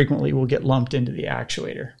frequently will get lumped into the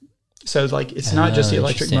actuator. So like it's not just the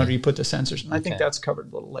electric motor, you put the sensors. And I think that's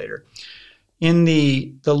covered a little later. In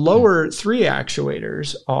the lower 3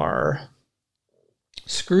 actuators are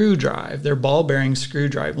screw drive. They're ball bearing screw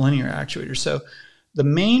drive linear actuators. So the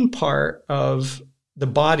main part of the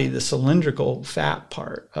body, the cylindrical fat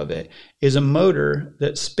part of it, is a motor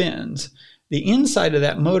that spins. The inside of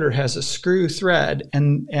that motor has a screw thread,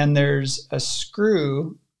 and there's a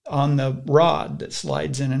screw on the rod that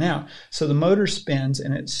slides in and out. So the motor spins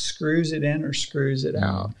and it screws it in or screws it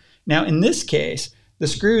out. Now, in this case, the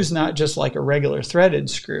screw is not just like a regular threaded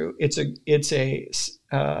screw. It's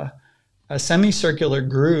a semicircular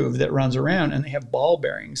groove that runs around, and they have ball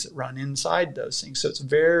bearings that run inside those things. So it's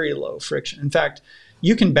very low friction. In fact,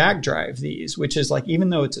 you can back drive these, which is like, even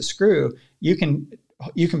though it's a screw, you can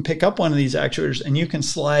pick up one of these actuators and you can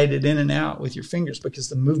slide it in and out with your fingers, because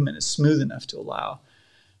the movement is smooth enough to allow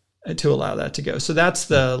that to go. So that's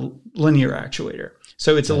the linear actuator.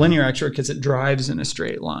 So it's a linear actuator because it drives in a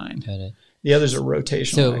straight line. Got it. The others are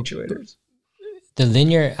rotational actuators. The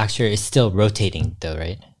linear actuator is still rotating though,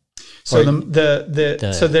 right? So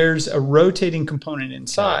so there's a rotating component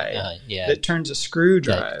inside that turns a screw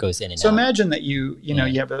drive. That goes in and out. So imagine that you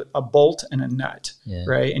have a bolt and a nut,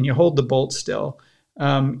 right? And you hold the bolt still.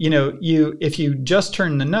 If you just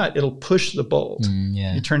turn the nut, it'll push the bolt.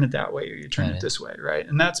 You turn it that way or you turn it this way, right?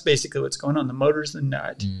 And that's basically what's going on. The motor's the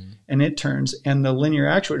nut and it turns, and the linear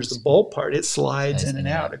actuator is the bolt part. It slides in and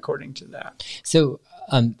out according to that. So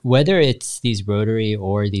whether it's these rotary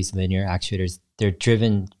or these linear actuators, they're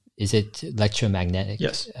driven, is it electromagnetic?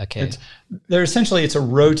 Yes. Okay. It's a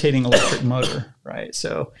rotating electric motor, right?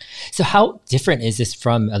 So how different is this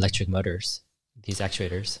from electric motors, these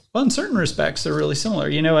actuators? Well, in certain respects, they're really similar.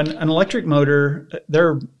 An electric motor, there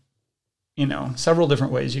are, several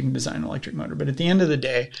different ways you can design an electric motor. But at the end of the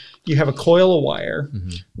day, you have a coil of wire,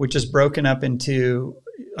 which is broken up into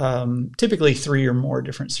typically 3 or more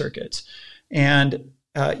different circuits. And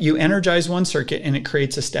you energize one circuit and it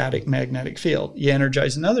creates a static magnetic field. You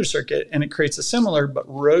energize another circuit and it creates a similar but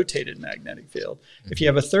rotated magnetic field. Mm-hmm. If you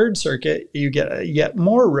have a third circuit, you get yet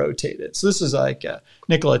more rotated. So this is like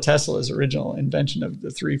Nikola Tesla's original invention of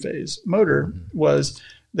the three-phase motor was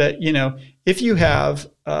that, if you have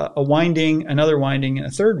a winding, another winding, and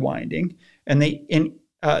a third winding, and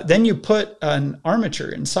then you put an armature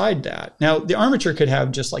inside that. Now, the armature could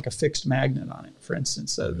have just like a fixed magnet on it. For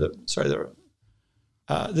instance, this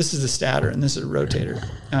is the stator and this is a rotator,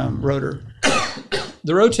 rotor.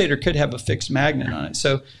 The rotator could have a fixed magnet on it.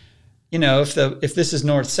 So, if this is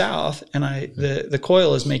north-south and the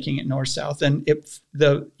coil is making it north-south, then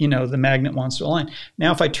the magnet wants to align.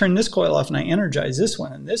 Now, if I turn this coil off and I energize this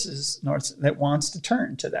one, and this is north, that wants to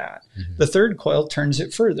turn to that. Mm-hmm. The third coil turns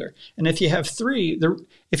it further. And if you have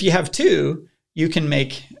two, you can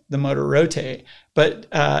make the motor rotate.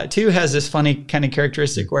 But two has this funny kind of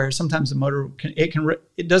characteristic where sometimes the motor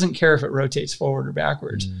it doesn't care if it rotates forward or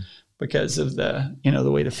backwards because of the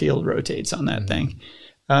way the field rotates on that thing.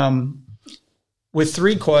 With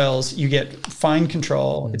three coils, you get fine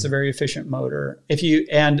control. It's a very efficient motor.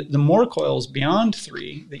 And the more coils beyond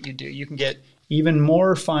three that you do, you can get even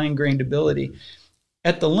more fine-grained ability.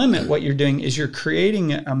 At the limit, what you're doing is you're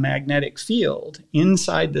creating a magnetic field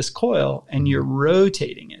inside this coil, and you're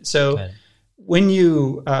rotating it. So when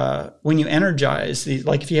you energize these,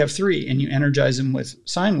 like if you have three and you energize them with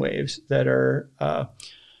sine waves that are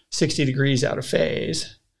 60 degrees out of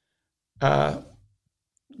phase,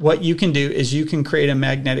 what you can do is you can create a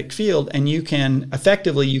magnetic field, and you can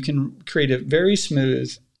create a very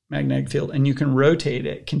smooth magnetic field, and you can rotate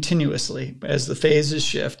it continuously as the phases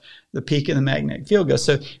shift. The peak of the magnetic field goes.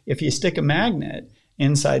 So if you stick a magnet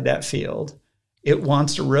inside that field, it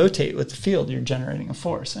wants to rotate with the field. You're generating a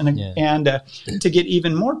force, and to get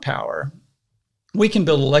even more power, we can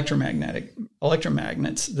build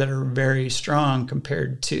electromagnets that are very strong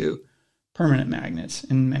compared to permanent magnets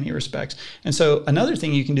in many respects. And so another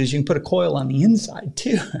thing you can do is you can put a coil on the inside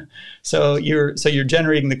too. So you're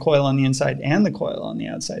generating the coil on the inside and the coil on the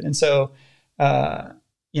outside. And so,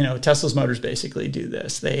 Tesla's motors basically do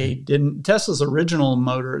this. Tesla's original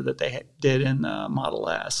motor that they did in the Model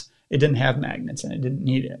S, it didn't have magnets and it didn't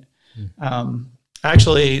need it.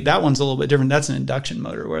 Actually, that one's a little bit different. That's an induction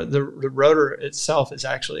motor where the rotor itself is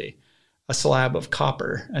actually a slab of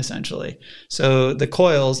copper, essentially. So the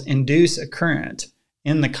coils induce a current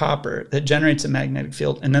in the copper that generates a magnetic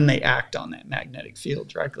field, and then they act on that magnetic field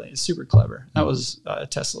directly. It's super clever. That was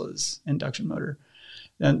Tesla's induction motor.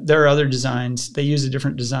 And there are other designs. They use a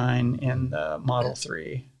different design in the Model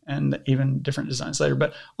 3 and even different designs later.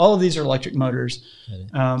 But all of these are electric motors.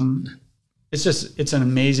 It's an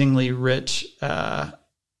amazingly rich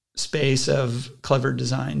space of clever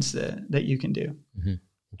designs that you can do. Mm-hmm.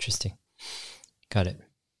 Interesting. Got it.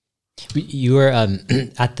 You were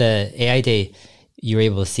at the AI Day. You were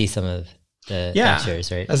able to see some of the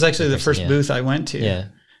actuators, right? That's actually the first booth I went to. Yeah.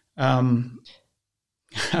 I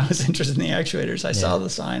was interested in the actuators. I saw the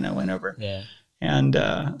sign. I went over and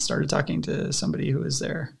started talking to somebody who was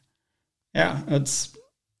there. Yeah, it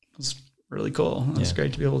was really cool. It was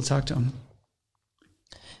great to be able to talk to him.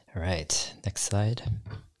 All right. Next slide.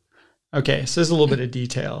 Okay, so there's a little bit of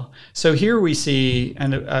detail. So here we see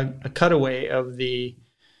a cutaway of the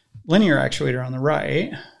linear actuator on the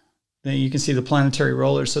right. Then you can see the planetary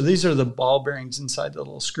roller. So these are the ball bearings inside the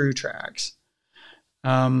little screw tracks.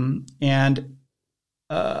 So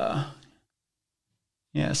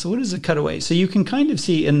what is a cutaway? So you can kind of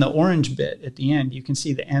see in the orange bit at the end, you can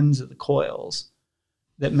see the ends of the coils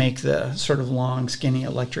that make the sort of long, skinny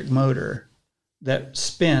electric motor that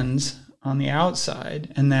spins on the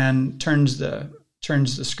outside and then turns the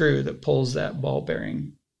screw that pulls that ball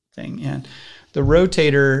bearing thing in. The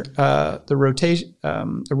rotator, the rotating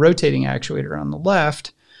actuator on the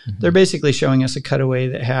left, they're basically showing us a cutaway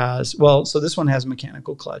that has, so this one has a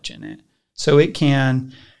mechanical clutch in it. So it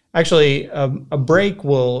can actually, a brake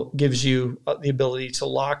gives you the ability to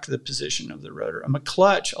lock the position of the rotor. A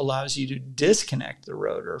clutch allows you to disconnect the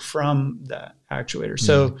rotor from the actuator.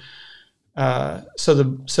 So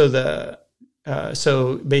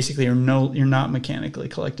basically you're not mechanically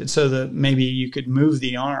collected. So maybe you could move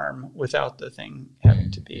the arm without the thing having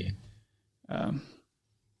to be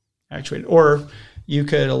actuated, or you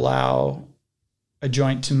could allow a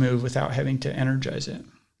joint to move without having to energize it.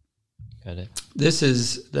 Got it. This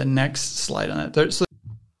is the next slide on that.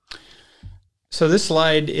 So this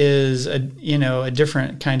slide is a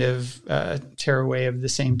different kind of tearaway of the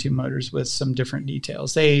same two motors with some different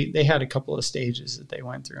details. They had a couple of stages that they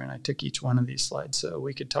went through, and I took each one of these slides so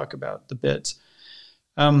we could talk about the bits.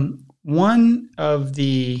 One of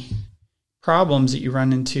the problems that you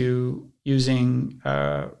run into using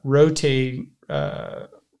rotary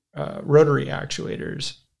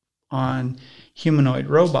actuators on humanoid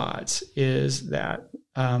robots is that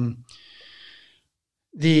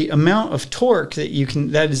the amount of torque that you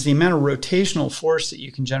can, that is the amount of rotational force that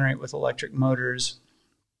you can generate with electric motors,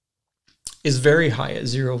 is very high at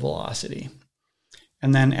zero velocity.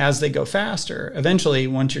 And then as they go faster, eventually,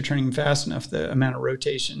 once you're turning fast enough, the amount of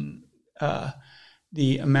rotation,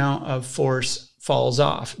 the amount of force falls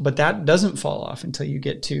off. But that doesn't fall off until you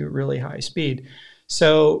get to really high speed.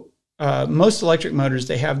 So most electric motors,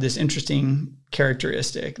 they have this interesting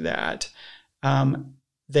characteristic that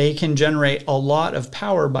they can generate a lot of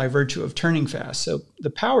power by virtue of turning fast. So the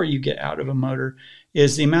power you get out of a motor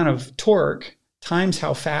is the amount of torque times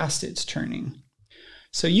how fast it's turning.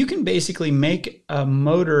 So you can basically make a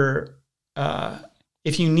motor,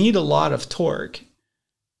 if you need a lot of torque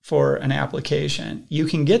for an application, you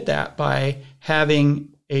can get that by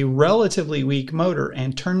having a relatively weak motor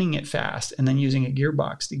and turning it fast and then using a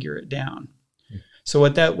gearbox to gear it down. So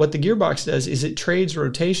what the gearbox does is it trades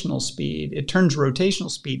rotational speed. It turns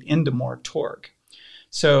rotational speed into more torque.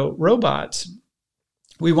 So robots,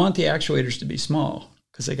 we want the actuators to be small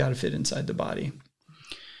because they got to fit inside the body.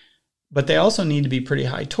 But they also need to be pretty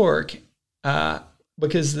high torque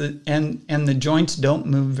because the joints don't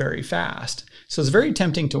move very fast. So it's very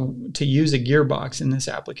tempting to use a gearbox in this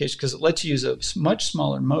application because it lets you use a much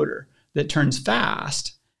smaller motor that turns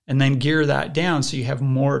fast and then gear that down so you have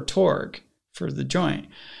more torque for the joint.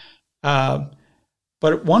 But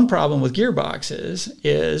one problem with gearboxes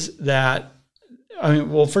is that,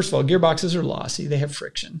 first of all, gearboxes are lossy. They have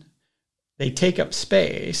friction. They take up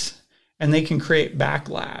space, and they can create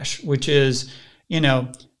backlash, which is,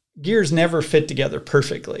 gears never fit together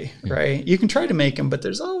perfectly, right? You can try to make them, but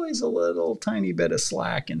there's always a little tiny bit of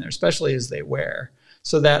slack in there, especially as they wear.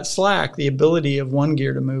 So that slack, the ability of one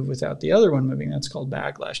gear to move without the other one moving, that's called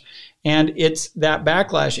backlash. And it's that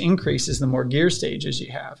backlash increases the more gear stages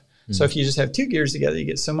you have. Mm-hmm. So if you just have two gears together, you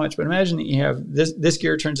get so much. But imagine that you have this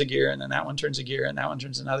gear turns a gear, and then that one turns a gear, and that one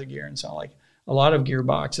turns another gear, and so on. Like a lot of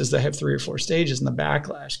gearboxes that have 3 or 4 stages, and the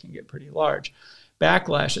backlash can get pretty large.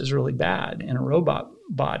 Backlash is really bad in a robot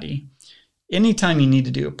body. Anytime you need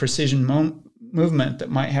to do a precision movement that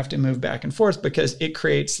might have to move back and forth, because it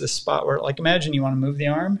creates this spot where, like, imagine you want to move the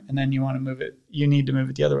arm and then you want to move it, you need to move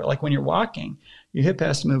it the other way. Like when you're walking, your hip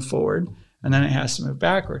has to move forward and then it has to move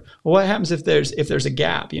backward. Well, what happens if there's a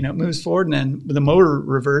gap? It moves forward and then the motor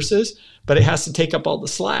reverses, but it has to take up all the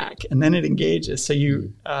slack and then it engages.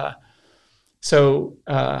 So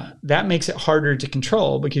that makes it harder to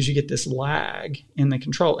control because you get this lag in the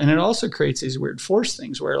control. And it also creates these weird force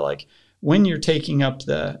things where, like, when you're turning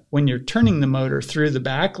the motor through the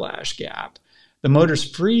backlash gap, the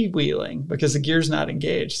motor's freewheeling because the gear's not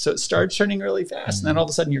engaged. So it starts turning really fast, and then all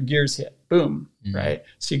of a sudden your gears hit, boom, right?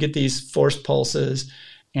 So you get these force pulses,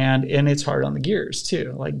 and it's hard on the gears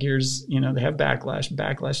too. Like gears, they have backlash.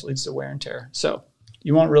 Backlash leads to wear and tear. So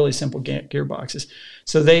you want really simple gearboxes.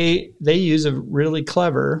 So they use a really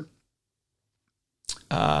clever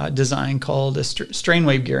design called a strain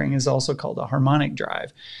wave gearing, is also called a harmonic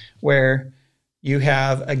drive, where you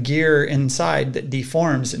have a gear inside that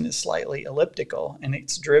deforms and is slightly elliptical, and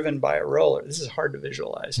it's driven by a roller. This is hard to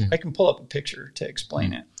visualize. I can pull up a picture to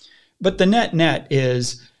explain it. But the net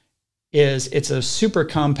is it's a super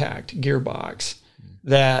compact gearbox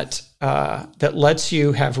that lets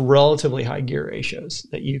you have relatively high gear ratios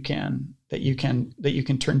that you can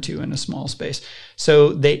turn to in a small space.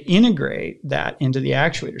 So they integrate that into the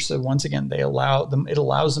actuator. So once again, it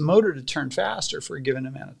allows the motor to turn faster for a given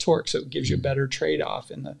amount of torque. So it gives you a better trade-off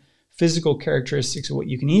in the physical characteristics of what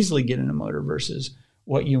you can easily get in a motor versus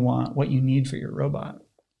what you need for your robot.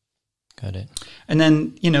 Got it. And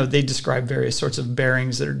then, they describe various sorts of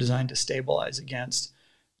bearings that are designed to stabilize against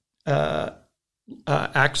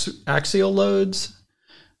axial loads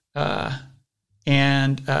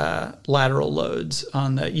and lateral loads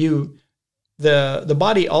on the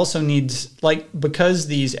body also needs, because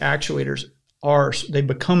these actuators they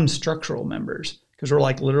become structural members because we're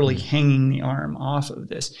literally hanging the arm off of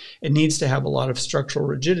this. It needs to have a lot of structural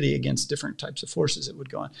rigidity against different types of forces that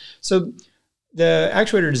would go on. So the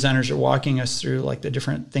actuator designers are walking us through the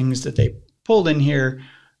different things that they pulled in here.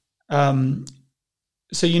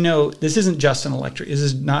 So this isn't just an electric. This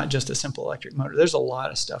is not just a simple electric motor. There's a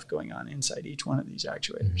lot of stuff going on inside each one of these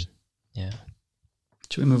actuators. Yeah.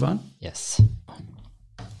 Should we move on? Yes.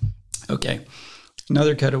 Okay.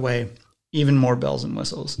 Another cutaway. Even more bells and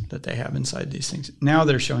whistles that they have inside these things. Now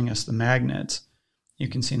they're showing us the magnets. You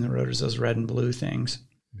can see in the rotors those red and blue things.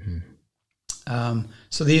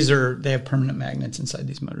 So they have permanent magnets inside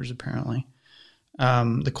these motors apparently.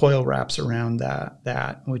 The coil wraps around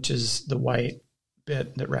that, which is the white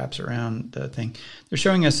bit that wraps around the thing. They're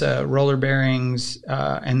showing us roller bearings,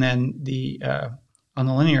 and then on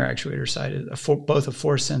the linear actuator side, both a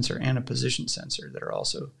force sensor and a position sensor that are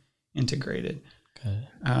also integrated. Okay.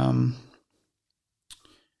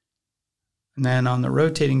 And then on the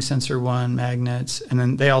rotating sensor one, magnets, and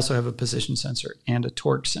then they also have a position sensor and a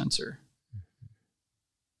torque sensor.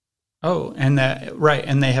 Oh, and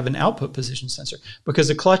and they have an output position sensor because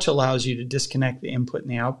the clutch allows you to disconnect the input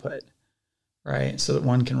and the output, right? So that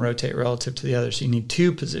one can rotate relative to the other. So you need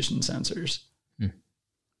two position sensors.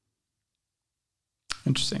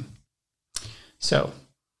 Interesting. So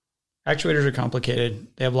actuators are complicated.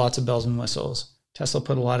 They have lots of bells and whistles. Tesla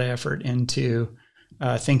put a lot of effort into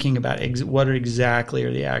thinking about what exactly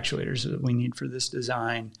are the actuators that we need for this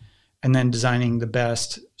design, and then designing the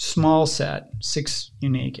best small set, 6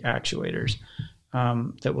 unique actuators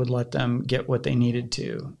that would let them get what they needed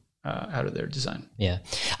to out of their design. Yeah.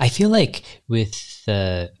 I feel like with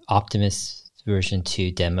the Optimus version 2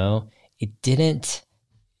 demo, it didn't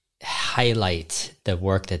highlight the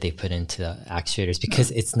work that they put into the actuators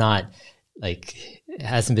because it's not like, it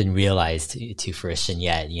hasn't been realized to fruition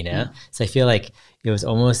yet, you know? So I feel like it was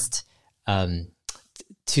almost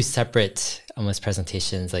two separate almost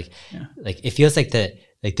presentations. Like it feels like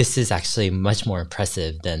this is actually much more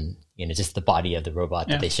impressive than, you know, just the body of the robot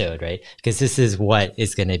that they showed, right? Because this is what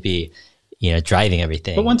is going to be, you know, driving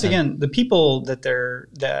everything. But once again, the people that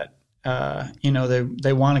you know,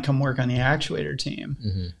 they want to come work on the actuator team.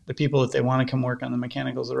 The people that they want to come work on the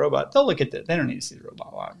mechanicals of the robot, they'll look at that. They don't need to see the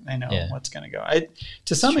robot walk. They know what's going to go.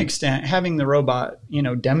 To some extent, having the robot, you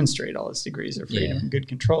know, demonstrate all its degrees of freedom and good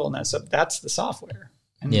control and that stuff, that's the software.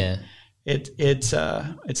 And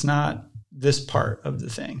it's not this part of the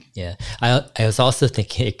thing. Yeah. I was also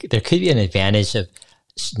thinking there could be an advantage of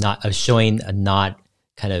showing a not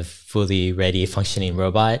kind of fully ready functioning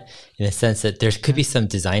robot, in the sense that there could be some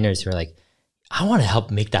designers who are like, I want to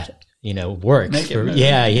help make that, you know, work.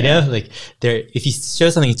 You know, like if you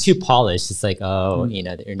show something too polished, it's like, oh, you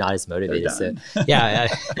know, you're not as motivated. So I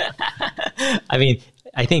mean,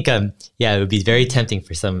 I think, it would be very tempting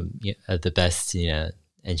for some of the best, you know,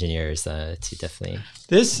 engineers to definitely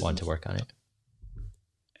want to work on it.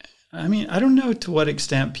 I mean, I don't know to what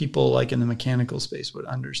extent people like in the mechanical space would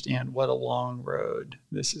understand what a long road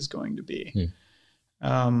this is going to be.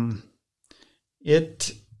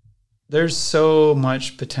 There's so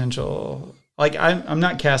much potential. Like I'm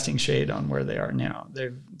not casting shade on where they are now.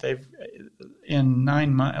 They've in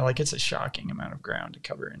 9 months, like it's a shocking amount of ground to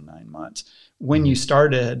cover in 9 months. When you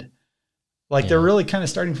started, like they're really kind of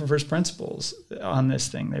starting from first principles on this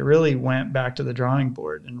thing. They really went back to the drawing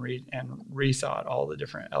board and rethought all the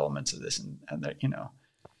different elements of this. And that, you know,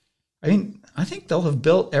 I think they'll have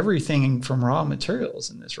built everything from raw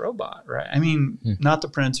materials in this robot, right? I mean, not the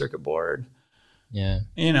printed circuit board. Yeah.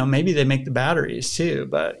 You know, maybe they make the batteries too,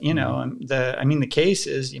 but you know, the case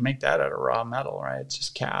is you make that out of raw metal, right? It's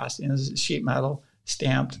just cast, you know, it's sheet metal,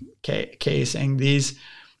 stamped casing. These,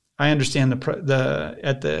 I understand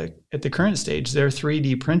at the current stage, they're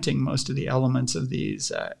 3D printing most of the elements of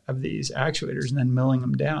these actuators and then milling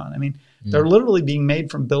them down. I mean, they're literally being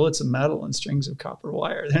made from billets of metal and strings of copper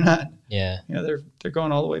wire. They're not. You know, they're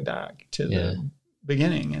going all the way back to the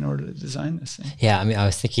beginning in order to design this thing. Yeah, I mean, I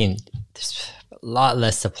was thinking there's a lot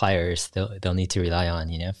less suppliers they'll need to rely on,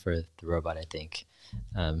 you know, for the robot. I think.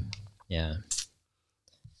 Yeah,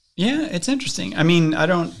 it's interesting. I mean,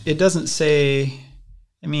 it doesn't say.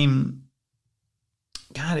 I mean,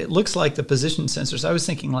 God, it looks like the position sensors. I was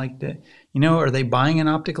thinking like you know, are they buying an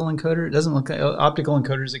optical encoder? It doesn't look like optical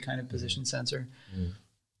encoder is a kind of position sensor.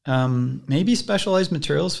 Maybe specialized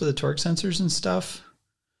materials for the torque sensors and stuff.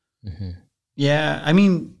 Yeah, I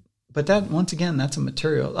mean, but that, once again, that's a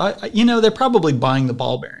material. You know, they're probably buying the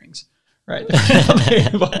ball bearings, right?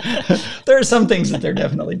 There are some things that they're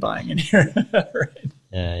definitely buying in here, right?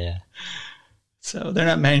 Yeah. So they're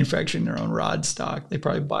not manufacturing their own rod stock. They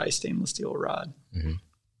probably buy stainless steel rod.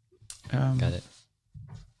 Got it.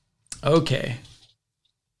 Okay.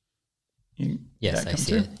 Yes, I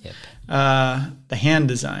see it. Yep. The hand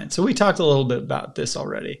design. So we talked a little bit about this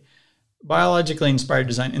already. Biologically inspired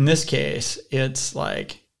design. In this case, it's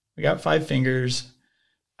like we got 5 fingers.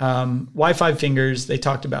 Why 5 fingers? They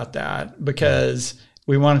talked about that because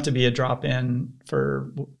we want it to be a drop-in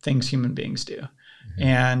for things human beings do.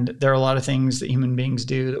 And there are a lot of things that human beings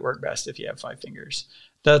do that work best if you have 5 fingers.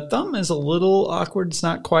 The thumb is a little awkward. It's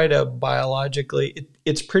not quite a biologically,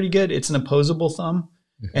 it's pretty good. It's an opposable thumb,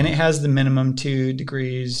 and it has the minimum 2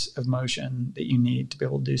 degrees of motion that you need to be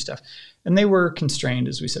able to do stuff. And they were constrained,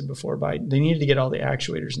 as we said before, they needed to get all the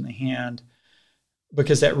actuators in the hand.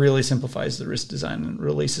 because that really simplifies the wrist design and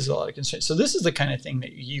releases a lot of constraints. So this is the kind of thing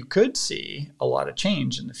that you could see a lot of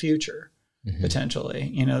change in the future.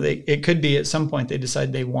 Potentially, it could be at some point they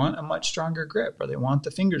decide they want a much stronger grip, or they want the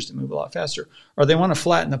fingers to move a lot faster, or they want to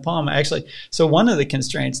flatten the palm. Actually, so one of the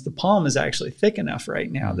constraints, the palm is actually thick enough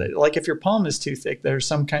right now that, like, if your palm is too thick, there's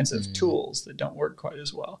some kinds of tools that don't work quite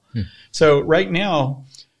as well. So right now,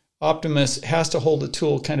 Optimus has to hold a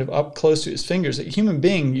tool kind of up close to his fingers. A human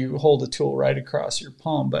being, you hold a tool right across your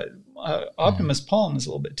palm, but Optimus palm is a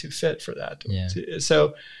little bit too fit for that.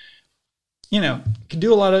 So, it can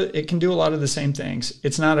do a lot of the same things.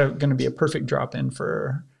 It's not going to be a perfect drop-in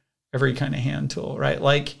for every kind of hand tool, right?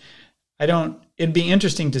 Like, it'd be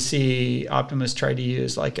interesting to see Optimus try to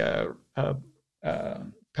use like a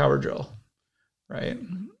power drill, right?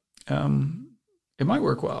 It might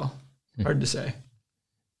work well. Hard to say.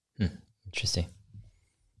 Interesting.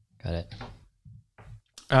 Got it.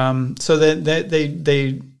 So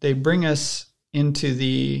that they bring us into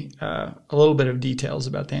the a little bit of details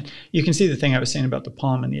about the hand. You can see the thing I was saying about the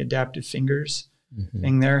palm and the adaptive fingers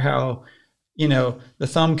thing there, how, the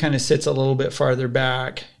thumb kind of sits a little bit farther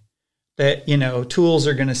back, that, tools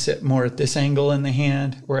are going to sit more at this angle in the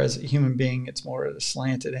hand, whereas a human being, it's more at a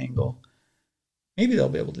slanted angle. Maybe they'll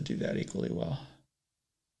be able to do that equally well.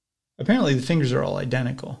 Apparently the fingers are all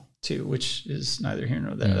identical too, which is neither here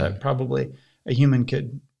nor there. That probably a human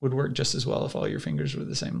would work just as well if all your fingers were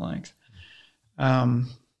the same length. Carry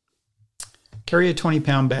a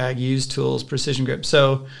 20-pound bag, use tools, precision grip.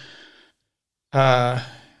 So they're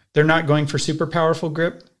not going for super powerful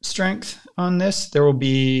grip strength on this. There will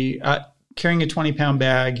be carrying a 20-pound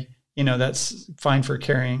bag, that's fine for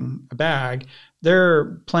carrying a bag. There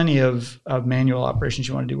are plenty of manual operations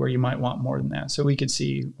you want to do where you might want more than that. So we could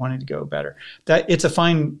see wanting to go better. That it's a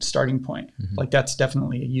fine starting point. Like, that's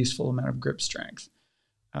definitely a useful amount of grip strength.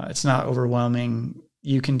 It's not overwhelming.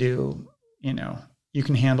 You can do, you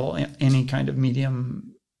can handle any kind of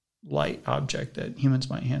medium light object that humans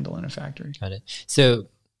might handle in a factory. Got it. So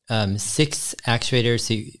 6 actuators.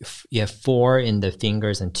 So you have 4 in the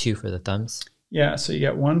fingers and 2 for the thumbs. Yeah. So you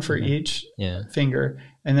got 1 for each finger,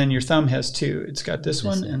 and then your thumb has 2. It's got this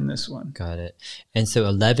one and this one. Got it. And so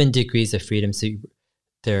 11 degrees of freedom. So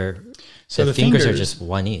the fingers are just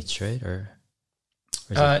 1 each, right? Or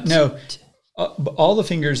no, all the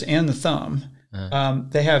fingers and the thumb.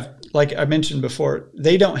 They have, like I mentioned before,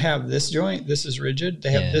 they don't have this joint. This is rigid.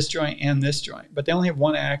 They have this joint and this joint, but they only have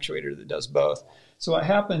one actuator that does both. So what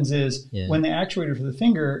happens is when the actuator for the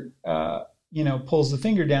finger, pulls the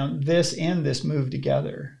finger down, this and this move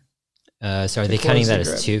together. So are they counting that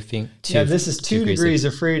as two? Yeah, this is 2 degrees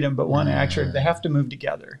of freedom, but one actuator. They have to move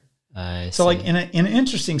together. So, like, in an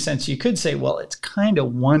interesting sense, you could say, well, it's kind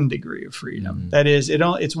of 1 degree of freedom. That is,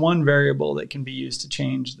 it's one variable that can be used to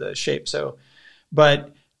change the shape. So,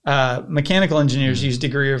 but mechanical engineers use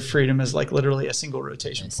degree of freedom as like literally a single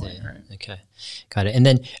rotation point. Right? Okay, got it. And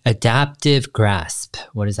then adaptive grasp.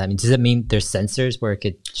 What does that mean? Does it mean there's sensors where it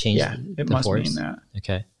could change? Yeah, it must mean that.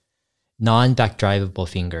 Okay. Non-back drivable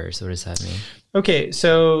fingers. What does that mean? Okay,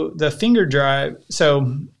 so the finger drive.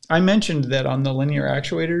 So I mentioned that on the linear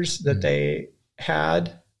actuators that they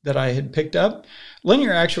had, that I had picked up,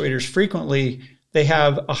 linear actuators frequently, they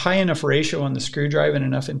have a high enough ratio on the screw drive and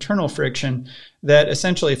enough internal friction that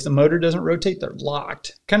essentially if the motor doesn't rotate, they're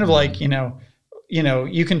locked. Kind of like,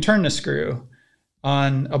 you can turn the screw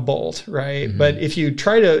on a bolt, right? But if you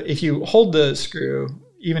hold the screw,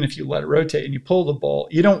 even if you let it rotate and you pull the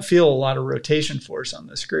bolt, you don't feel a lot of rotation force on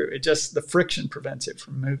the screw. The friction prevents it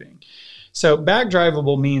from moving. So back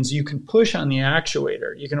drivable means you can push on the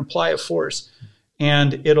actuator, you can apply a force,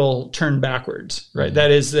 and it'll turn backwards, right?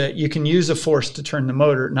 That is that you can use a force to turn the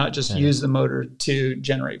motor, not just use the motor to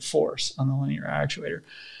generate force on the linear actuator.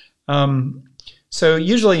 So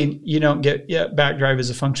usually you don't get back drive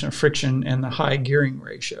as a function of friction and the high gearing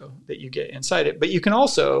ratio that you get inside it. But you can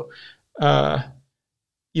also have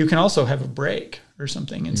a brake or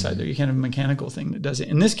something inside there. You can have a mechanical thing that does it.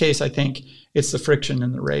 In this case, I think it's the friction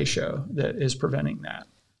and the ratio that is preventing that.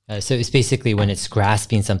 So it's basically when it's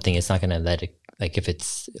grasping something, it's not going to let it, like if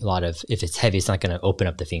it's heavy, it's not going to open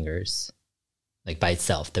up the fingers, like by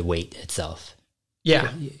itself, the weight itself.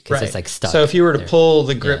 Yeah, because it's like stuck. So if you were to pull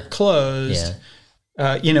the grip closed,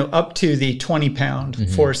 up to the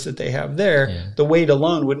 20-pound force that they have there, the weight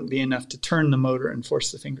alone wouldn't be enough to turn the motor and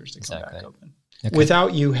force the fingers to come back open. Okay.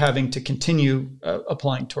 Without you having to continue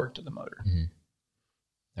applying torque to the motor.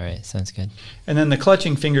 All right, sounds good. And then the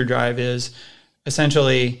clutching finger drive is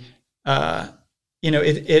essentially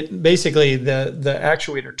it basically the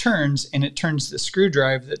actuator turns, and it turns the screw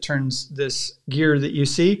drive that turns this gear that you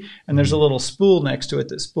see, and there's a little spool next to it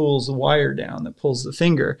that spools the wire down that pulls the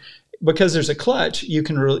finger. Because there's a clutch, you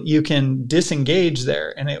can disengage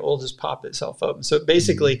there, and it will just pop itself open. So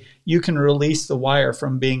basically, you can release the wire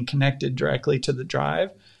from being connected directly to the drive,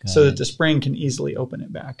 so that the spring can easily open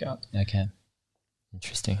it back up. Okay,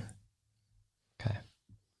 interesting. Okay,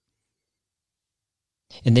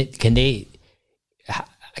 and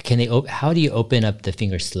how do you open up the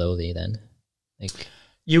finger slowly then? Like,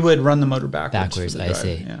 you would run the motor backwards. Backwards, I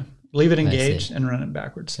see. Yeah, leave it engaged and run it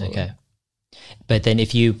backwards slowly. Okay, but then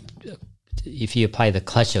if you apply the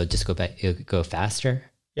clutch, it'll just it'll go faster.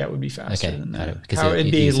 Yeah, it would be faster than that.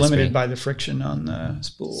 It'd be limited by the friction on the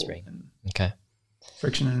spool. Spring. And okay.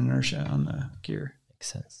 Friction and inertia on the gear. Makes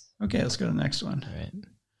sense. Okay, let's go to the next one. All right.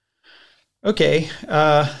 Okay,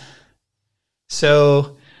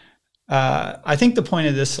 so I think the point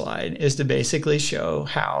of this slide is to basically show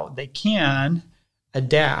how they can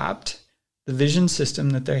adapt the vision system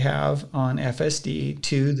that they have on FSD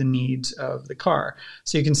to the needs of the car.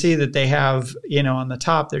 So you can see that they have, on the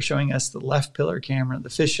top, they're showing us the left pillar camera, the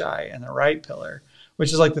fisheye, and the right pillar,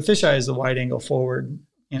 which is like the fisheye is the wide angle forward.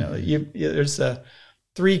 There's the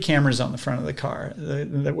 3 cameras on the front of the car,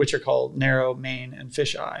 which are called narrow, main, and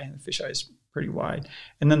fisheye. And the fisheye is pretty wide.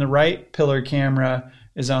 And then the right pillar camera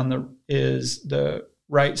is the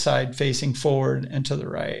right side facing forward and to the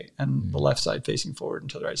right, and the left side facing forward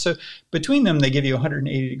and to the right. So between them, they give you a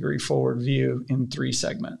 180-degree forward view in 3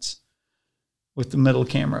 segments, with the middle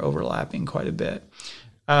camera overlapping quite a bit.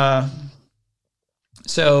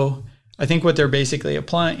 So I think what they're basically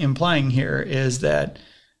implying here is that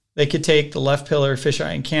they could take the left pillar,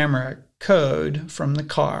 fisheye, and camera code from the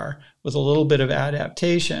car with a little bit of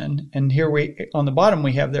adaptation. And here on the bottom,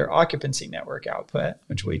 we have their occupancy network output,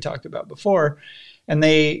 which we talked about before. And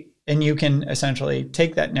you can essentially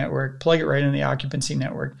take that network, plug it right in the occupancy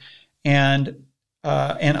network, and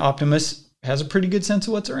Optimus has a pretty good sense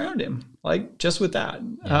of what's around him, like just with that.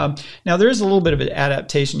 Yeah. Now there is a little bit of an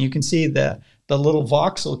adaptation. You can see the little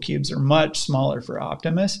voxel cubes are much smaller for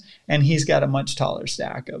Optimus, and he's got a much taller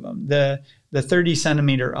stack of them. The 30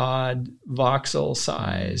 centimeter odd voxel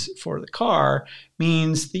size for the car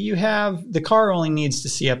means that the car only needs to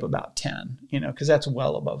see up about 10, because that's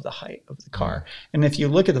well above the height of the car. And if you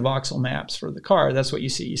look at the voxel maps for the car, that's what you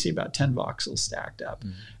see. You see about 10 voxels stacked up,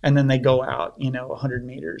 and then they go out, 100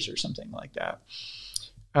 meters or something like that.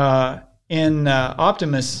 In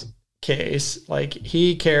Optimus' case, like,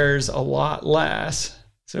 he cares a lot less.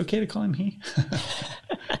 Is it okay to call him he?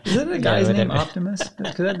 Is that a guy's name, Optimus?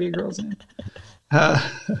 Could that be a girl's name? I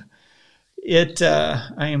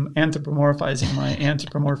am anthropomorphizing my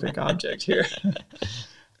anthropomorphic object here.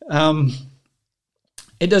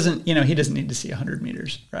 It doesn't, he doesn't need to see 100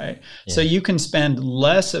 meters, right? Yeah. So you can spend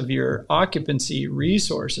less of your occupancy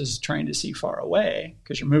resources trying to see far away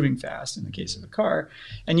because you're moving fast in the case of a car,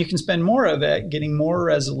 and you can spend more of it getting more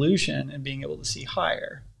resolution and being able to see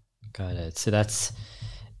higher. Got it. So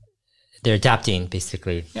they're adapting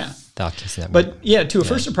basically. Yeah. The Optimus network. But yeah, to a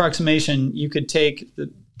first approximation, you could take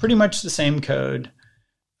pretty much the same code,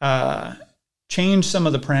 change some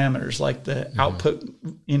of the parameters like the output,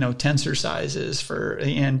 tensor sizes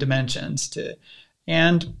and dimensions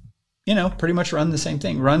and pretty much run the same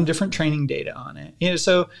thing, run different training data on it.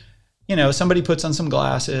 So, somebody puts on some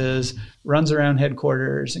glasses, runs around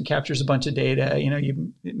headquarters and captures a bunch of data.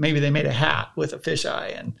 Maybe they made a hat with a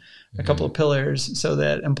fisheye and a couple of pillars so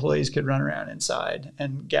that employees could run around inside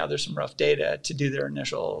and gather some rough data to do their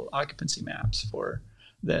initial occupancy maps for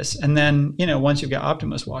this. And then, once you've got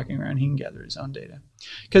Optimus walking around, he can gather his own data.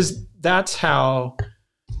 Because that's how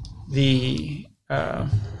that's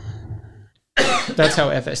how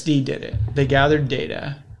FSD did it. They gathered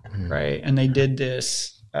data, right? And they did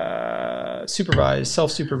this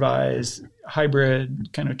self-supervised, hybrid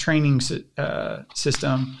kind of training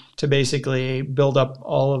system to basically build up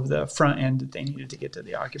all of the front end that they needed to get to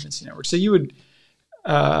the occupancy network. So you would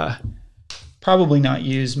probably not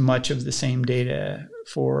use much of the same data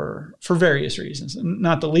for various reasons,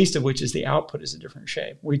 not the least of which is the output is a different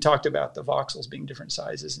shape. We talked about the voxels being different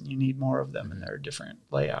sizes, and you need more of them, and they're a different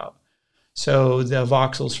layout. So the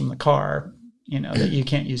voxels from the car, that you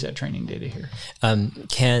can't use that training data here.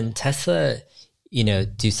 Can Tesla,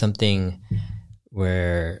 do something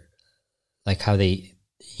where, like how they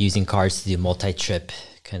using cars to do multi-trip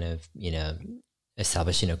kind of,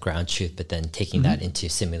 establishing a ground truth, but then taking that into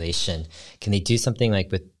simulation? Can they do something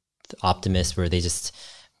like with Optimus where they just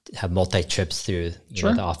have multi-trips through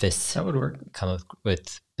the office? That would work. Come up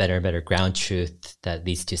with better and better ground truth that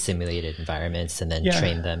leads to simulated environments, and then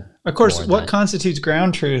train them. Of course, what constitutes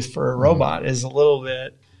ground truth for a robot is a little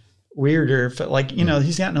bit weirder. Like, you know,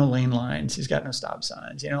 he's got no lane lines, he's got no stop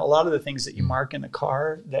signs. You know, a lot of the things that you mark in the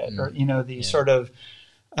car that are, you know, the sort of,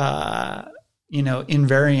 you know,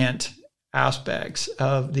 invariant aspects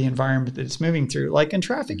of the environment that it's moving through. Like in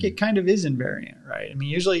traffic, it kind of is invariant, right? I mean,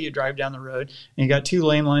 usually you drive down the road and you got 2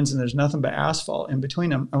 lane lines and there's nothing but asphalt in between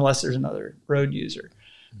them, unless there's another road user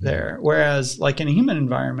there. Whereas like in a human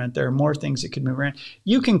environment, there are more things that could move around.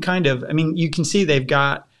 You can kind of, I mean, you can see they've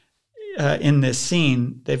got, in this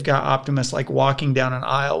scene, they've got Optimus like walking down an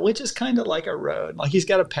aisle, which is kind of like a road. Like he's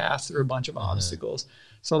got to pass through a bunch of obstacles.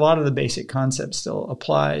 So a lot of the basic concept still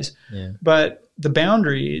applies. But the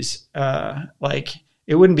boundaries, like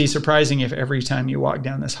it wouldn't be surprising if every time you walk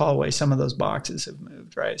down this hallway, some of those boxes have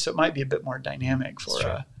moved, right? So it might be a bit more dynamic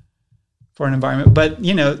for an environment. But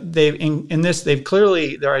you know, they've in this, they've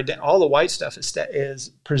clearly all the white stuff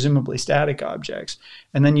is presumably static objects,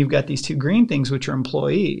 and then you've got these 2 green things which are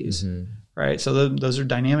employees, right? So those are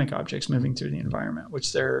dynamic objects moving through the environment,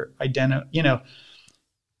 which they're you know,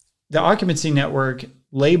 the occupancy network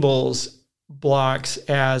labels blocks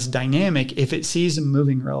as dynamic if it sees them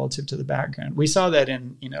moving relative to the background. We saw that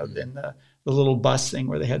in, you know, in the little bus thing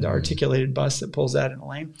where they had the articulated bus that pulls out in a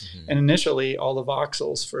lane. And initially all the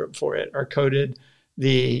voxels for it are coded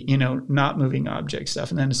the, you know, not moving object stuff.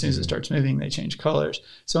 And then as soon as it starts moving, they change colors.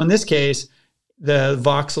 So in this case, the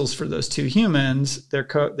voxels for those 2 humans, they're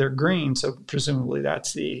green. So presumably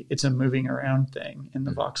it's a moving around thing in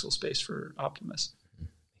the voxel space for Optimus.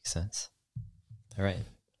 Makes sense. All right.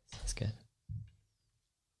 That's good.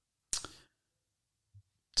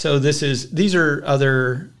 So these are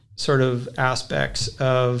other sort of aspects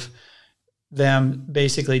of them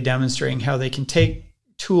basically demonstrating how they can take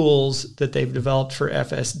tools that they've developed for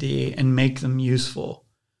FSD and make them useful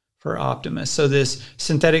for Optimus. So this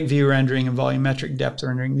synthetic view rendering and volumetric depth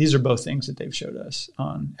rendering, these are both things that they've showed us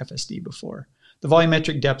on FSD before. The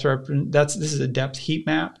volumetric depth, this is a depth heat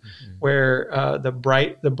map where the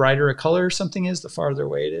brighter a color something is, the farther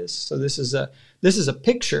away it is. So this is a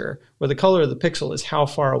picture where the color of the pixel is how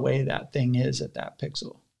far away that thing is at that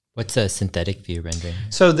pixel. What's a synthetic view rendering?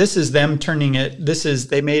 So this is them turning it.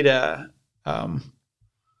 They made a.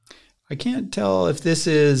 I can't tell if this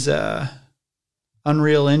is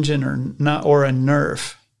Unreal Engine or not, or a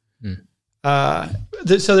Nerf.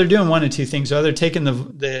 So they're doing one of 2 things. So they're taking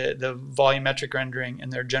the volumetric rendering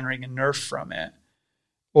and they're generating a Nerf from it,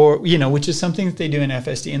 or, you know, which is something that they do in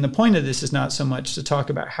FSD. And the point of this is not so much to talk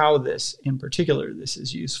about how this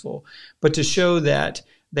is useful, but to show that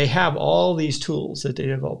they have all these tools that they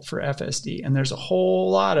developed for FSD, and there's a whole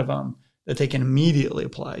lot of them that they can immediately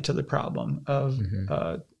apply to the problem of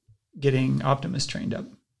getting Optimus trained up.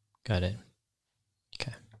 Got it.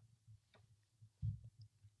 Okay.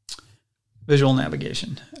 Visual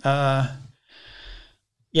navigation. So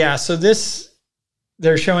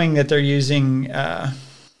they're showing that they're using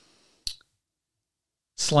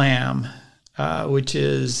SLAM, which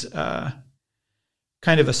is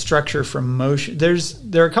kind of a structure from motion. There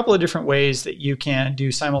are a couple of different ways that you can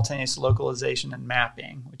do simultaneous localization and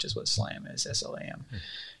mapping, which is what SLAM is, SLAM.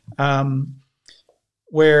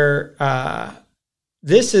 Where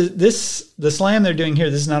the SLAM they're doing here,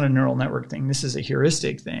 this is not a neural network thing. This is a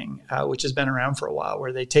heuristic thing, which has been around for a while,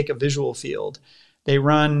 where they take a visual field, they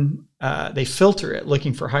filter it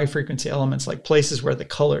looking for high frequency elements, like places where the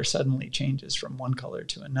color suddenly changes from one color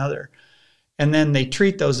to another. And then they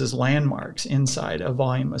treat those as landmarks inside a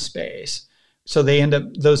volume of space. So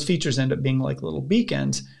those features end up being like little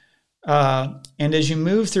beacons. And as you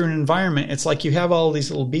move through an environment, it's like you have all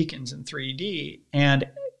these little beacons in 3D, and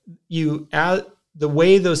the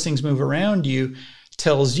way those things move around you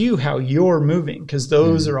tells you how you're moving, because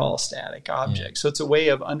those are all static objects. So it's a way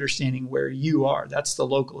of understanding where you are. That's the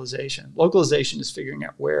localization. Localization is figuring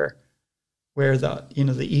out where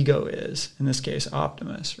the ego is, in this case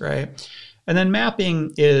Optimus, right? And then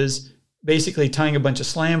mapping is basically tying a bunch of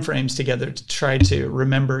SLAM frames together to try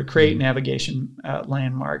to create navigation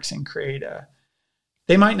landmarks and create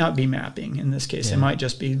they might not be mapping in this case. They might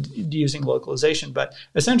just be using localization. But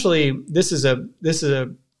essentially, this is a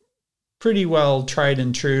pretty well tried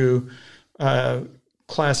and true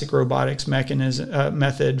classic robotics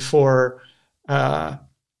method for the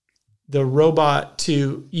robot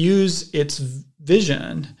to use its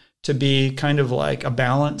vision to be kind of like a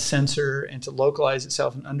balance sensor and to localize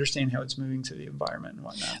itself and understand how it's moving through the environment and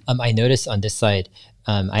whatnot. I noticed on this slide,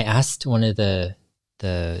 I asked one of the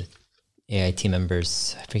AI team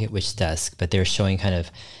members, I forget which desk, but they're showing kind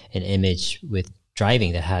of an image with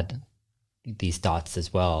driving that had these dots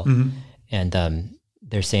as well. And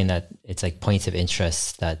they're saying that it's like points of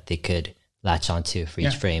interest that they could latch onto for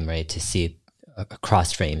each frame, right? To see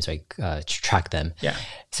across frames, right? Track them. Yeah.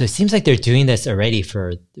 So it seems like they're doing this already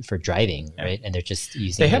for driving, right? And they're just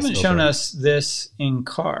using. They haven't shown us this in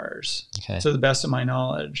cars, to the best of my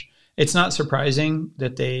knowledge. It's not surprising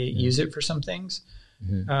that they use it for some things.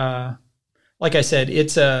 Like I said,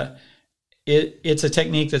 it's a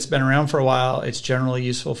technique that's been around for a while. It's generally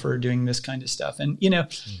useful for doing this kind of stuff. And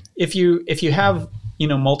if you have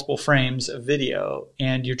multiple frames of video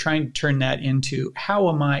and you're trying to turn that into how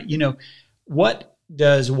am I, what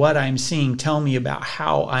does what I'm seeing tell me about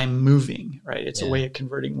how I'm moving, right? It's a way of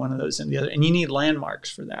converting one of those into the other. And you need landmarks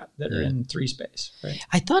for that are in 3 space, right?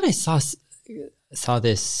 I thought I saw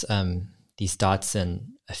this these dots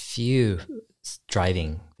in a few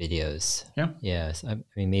driving videos. Yeah. Yes. I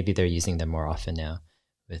mean, maybe they're using them more often now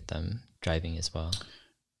with driving as well.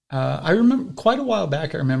 I remember quite a while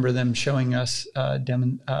back, I remember them showing us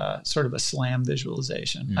sort of a SLAM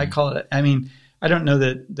visualization. I call it, I mean, I don't know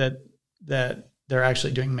that they're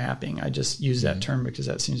actually doing mapping. I just use that term because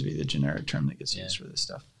that seems to be the generic term that gets used for this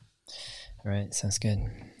stuff. All right. Sounds good.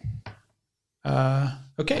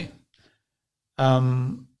 Okay.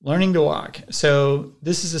 Learning to walk. So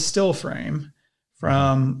this is a still frame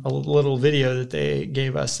from a little video that they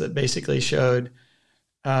gave us that basically showed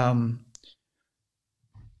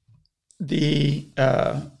the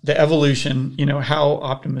evolution, how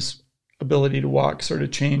Optimus' ability to walk sort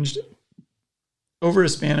of changed over a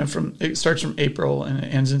span of it starts from April and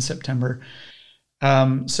it ends in September.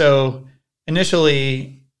 So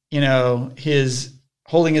initially, his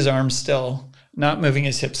holding his arms still, not moving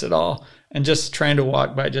his hips at all, and just trying to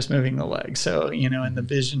walk by just moving the legs. So, in the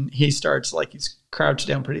vision, he starts like he's crouched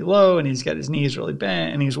down pretty low and he's got his knees really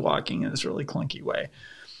bent and he's walking in this really clunky way.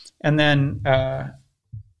 And then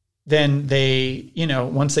they,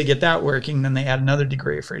 once they get that working, then they add another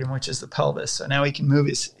degree of freedom, which is the pelvis. So now he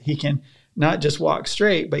can not just walk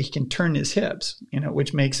straight, but he can turn his hips,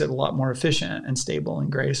 which makes it a lot more efficient and stable and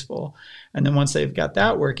graceful. And then once they've got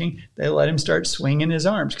that working, they let him start swinging his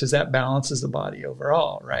arms because that balances the body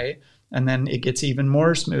overall, right? And then it gets even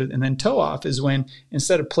more smooth. And then toe off is when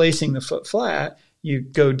instead of placing the foot flat, you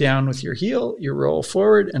go down with your heel, you roll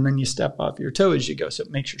forward, and then you step off your toe as you go. So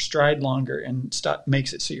it makes your stride longer and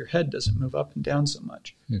makes it so your head doesn't move up and down so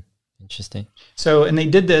much. Interesting. So, and they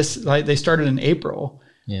did this, like they started in April.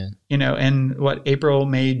 Yeah. And April,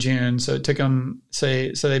 May, June. So it took them, so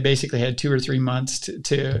they basically had 2 or 3 months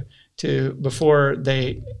to before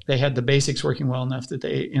they had the basics working well enough that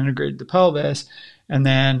they integrated the pelvis. And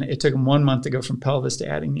then it took them 1 month to go from pelvis to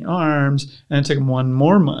adding the arms. And it took them 1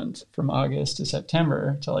 more month from August to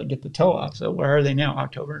September to get the toe off. So where are they now?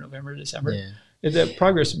 October, November, December. Yeah. The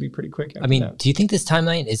progress would be pretty quick. I mean, do you think this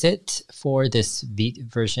timeline, is it for this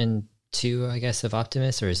version 2, I guess, of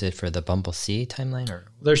Optimus, or is it for the Bumble C timeline?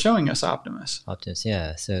 Or they're showing us Optimus.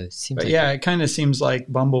 Yeah. So it seems it kind of seems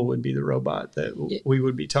like Bumble would be the robot that we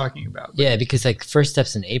would be talking about. Yeah, because first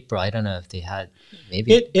steps in April, I don't know if they had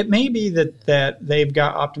maybe it may be that they've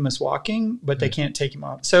got Optimus walking, but they can't take him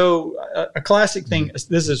off. So a classic thing, this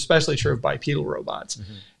is especially true of bipedal robots,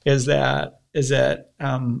 is that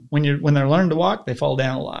when they're learning to walk, they fall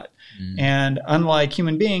down a lot, and unlike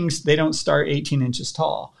human beings, they don't start 18 inches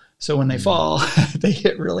tall. So when they fall, they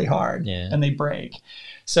hit really hard and they break.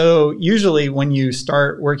 So usually when you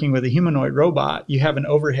start working with a humanoid robot, you have an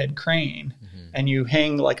overhead crane and you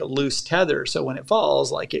hang like a loose tether. So when it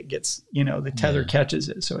falls, it gets, the tether catches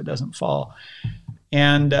it so it doesn't fall.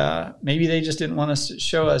 And maybe they just didn't want us to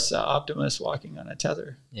show us Optimus walking on a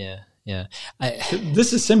tether. Yeah.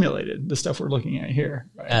 This is simulated, the stuff we're looking at here.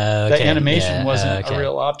 Right? The animation wasn't a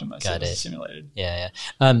real Optimus. It was simulated. Yeah.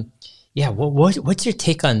 What's your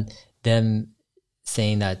take on them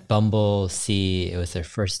saying that Bumble C, it was their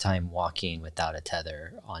first time walking without a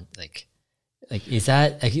tether on, is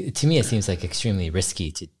that, to me, it seems extremely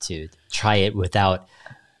risky to try it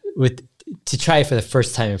to try it for the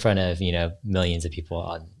first time in front of, millions of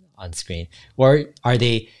people on screen, or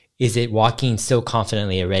is it walking so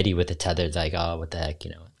confidently already with a tether, oh, what the heck,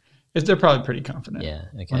 They're probably pretty confident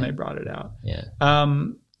when they brought it out. Yeah.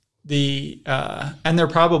 And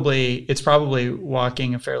it's probably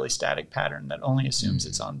walking a fairly static pattern that only assumes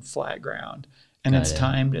it's on flat ground and it's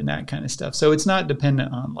timed and that kind of stuff. So it's not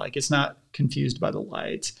dependent on it's not confused by the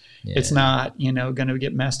lights. Yeah. It's not, going to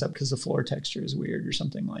get messed up because the floor texture is weird or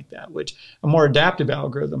something like that, which a more adaptive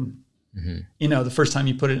algorithm, the first time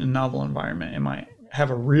you put it in a novel environment, it might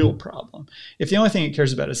have a real problem. If the only thing it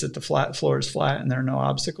cares about is that the floor is flat and there are no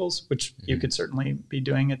obstacles, which you could certainly be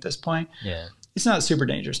doing at this point. Yeah. It's not super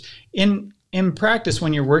dangerous. In in practice,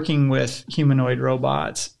 when you're working with humanoid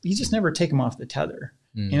robots, you just never take them off the tether.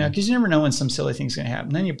 You know, because you never know when some silly thing's going to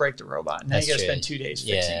happen. Then you break the robot, and then you got to spend 2 days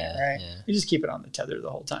fixing it, right? Yeah. You just keep it on the tether the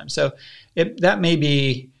whole time. So that may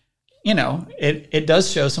be, you know, it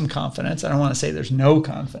does show some confidence. I don't want to say there's no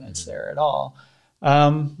confidence there at all.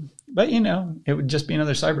 But, you know, it would just be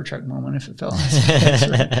another Cybertruck moment if it fell on its face,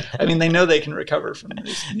 right? I mean, they know they can recover from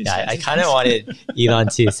these yeah, I kind of wanted Elon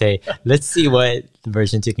to say, let's see what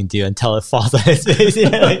version 2 can do until it falls on its face. You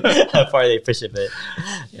know, like how far they push it. But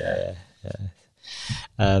yeah.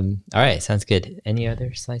 All right, sounds good. Any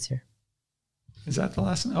other slides here? Is that the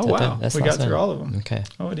last one? Oh, wow. We got through all of them. Okay.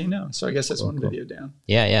 Oh, what do you know? So I guess that's one video down.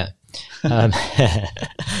 Yeah.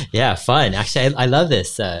 Yeah, fun. Actually, I love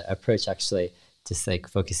this approach, actually. Just like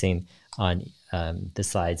focusing on the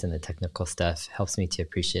slides and the technical stuff helps me to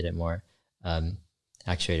appreciate it more.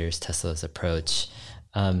 Actuators, Tesla's approach.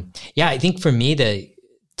 Yeah, I think for me,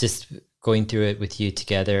 just going through it with you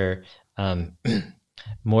together,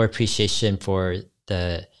 more appreciation for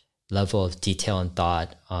the level of detail and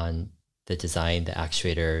thought on the design, the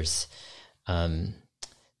actuators, the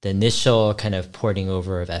initial kind of porting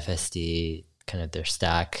over of FSD, kind of their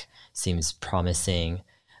stack seems promising.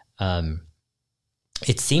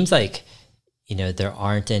 It seems like, you know, there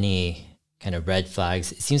aren't any kind of red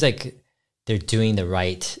flags. It seems like they're doing the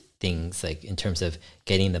right things, like in terms of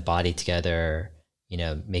getting the body together, you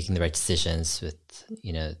know, making the right decisions with,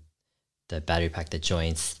 you know, the battery pack, the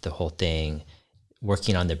joints, the whole thing,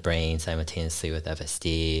 working on the brain simultaneously with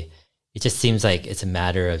FSD. It just seems like it's a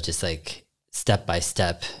matter of just like step by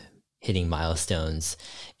step hitting milestones,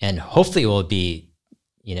 and hopefully we'll be,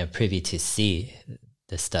 you know, privy to see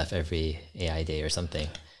this stuff every AI day or something.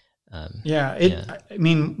 I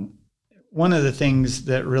mean, one of the things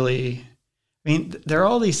that really, I mean, there are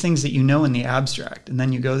all these things that you know in the abstract, and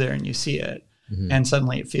then you go there and you see it, and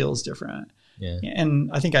suddenly it feels different. Yeah.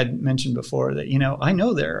 And I think I mentioned before that, you know, I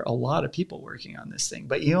know there are a lot of people working on this thing,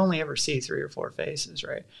 but you only ever see 3 or 4 faces,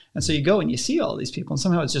 right? And so you go and you see all these people, and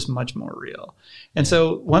somehow it's just much more real. And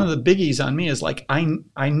so one of the biggies on me is like,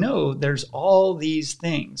 I know there's all these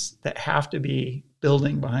things that have to be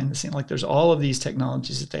building behind the scene. Like there's all of these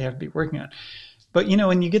technologies that they have to be working on. But, you know,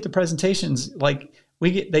 when you get the presentations, like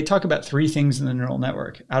they talk about 3 things in the neural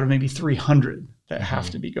network out of maybe 300 that have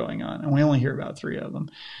to be going on. And we only hear about 3 of them.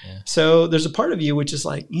 Yeah. So there's a part of you which is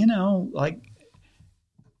like, you know, like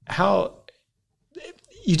how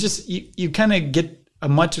you kind of get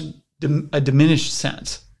a diminished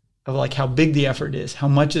sense of like how big the effort is, how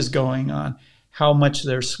much is going on, how much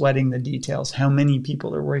they're sweating the details, how many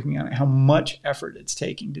people are working on it, how much effort it's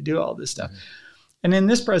taking to do all this stuff. And in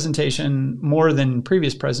this presentation, more than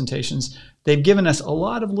previous presentations, they've given us a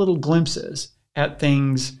lot of little glimpses at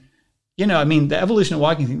things. You know, I mean, the evolution of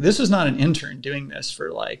walking thing, this is not an intern doing this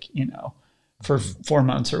for like, you know, for 4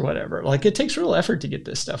 months or whatever. Like it takes real effort to get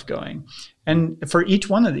this stuff going. And for each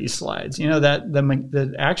one of these slides, you know, that the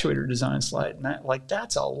actuator design slide, and that, like,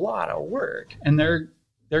 that's a lot of work. And they're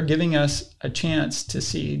giving us a chance to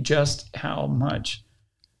see just how much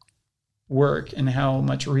work and how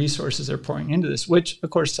much resources they're pouring into this, which of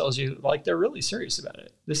course tells you like they're really serious about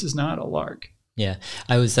it. This is not a lark. Yeah,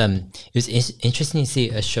 I was. It was interesting to see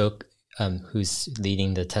Ashok, who's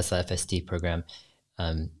leading the Tesla FSD program,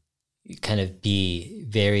 kind of be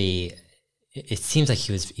very. It seems like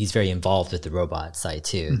he's very involved with the robot side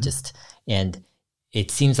too. And it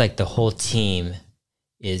seems like the whole team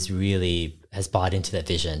has bought into that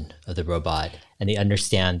vision of the robot, and they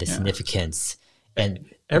understand the significance.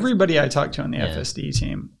 And everybody I talked to on the FSD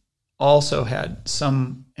team also had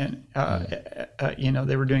some, you know,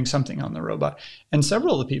 they were doing something on the robot. And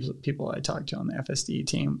several of the people I talked to on the FSD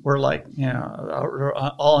team were like, yeah,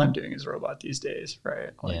 all I'm doing is robot these days, right?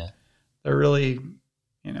 Like, they're really,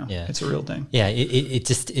 you know, it's a real thing. Yeah, it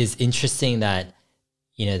just is interesting that,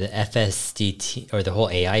 you know, the FSD team or the whole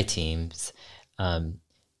AI teams,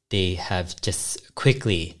 they have just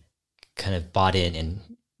quickly kind of bought in and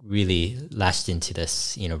really latched into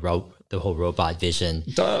this, you know, the whole robot vision.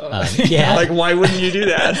 Like, why wouldn't you do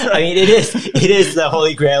that? I mean, it is the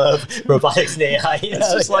holy grail of robotics and AI. You know?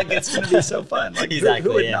 It's just like, it's going to be so fun. Like, exactly,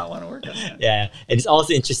 who would not want to work on that? Yeah, and it's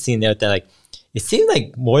also interesting to note that, like, it seemed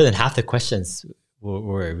like more than half the questions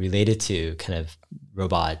were related to kind of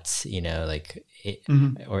robots, you know, like,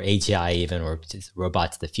 or AGI even, or just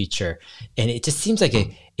robots of the future. And it just seems like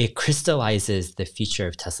it crystallizes the future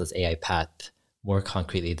of Tesla's AI path more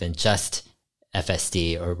concretely than just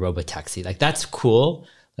FSD or robotaxi. Like, that's cool,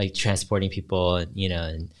 like transporting people, you know,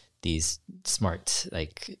 and these smart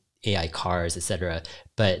like AI cars, etc.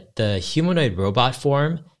 But the humanoid robot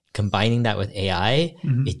form combining that with AI,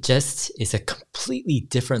 it just is a completely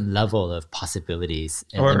different level of possibilities.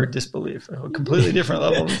 Or disbelief, a completely different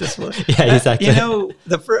level of disbelief. Yeah, exactly. You know,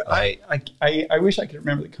 I wish I could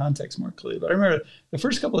remember the context more clearly, but I remember the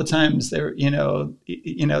first couple of times there,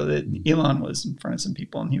 that Elon was in front of some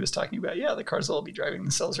people and he was talking about, the cars will all be driving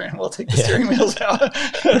themselves around. We'll take the steering wheels out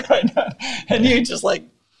right now. And you just like,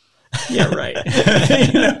 yeah, right.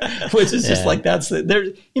 Which is just like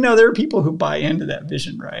there are people who buy into that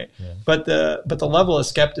vision, right? Yeah. But the level of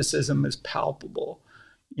skepticism is palpable,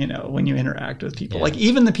 when you interact with people. Like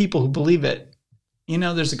even the people who believe it,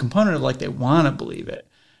 there's a component of like they want to believe it,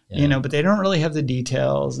 but they don't really have the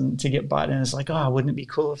details and to get bought in. It's like, oh, wouldn't it be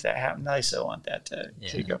cool if that happened? I so want that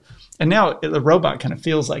to go. And now the robot kind of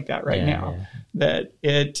feels like that right now. Yeah. That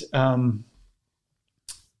it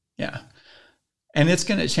and it's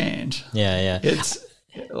going to change. Yeah. It's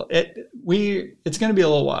going to be a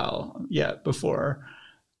little while yet before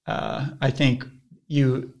I think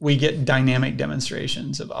we get dynamic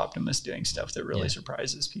demonstrations of Optimus doing stuff that really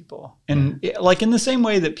surprises people. And like in the same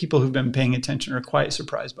way that people who've been paying attention are quite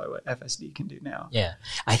surprised by what FSD can do now. Yeah.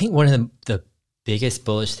 I think one of the biggest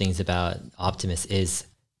bullish things about Optimus is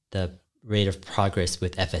the rate of progress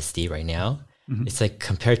with FSD right now. Mm-hmm. It's like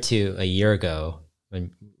compared to a year ago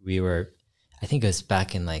when I think it was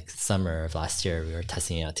back in like summer of last year, we were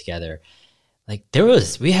testing it out together. Like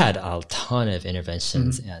we had a ton of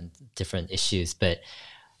interventions and different issues, but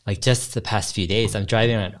like just the past few days, I'm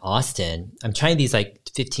driving around Austin. I'm trying these like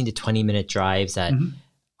 15 to 20 minute drives that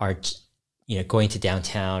are, going to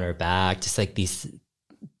downtown or back, just like these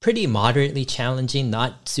pretty moderately challenging,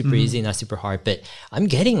 not super easy, not super hard, but I'm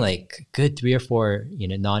getting like good 3 or 4,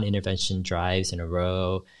 non-intervention drives in a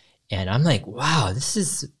row. And I'm like, wow, this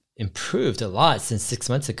is improved a lot since 6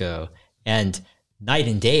 months ago, and night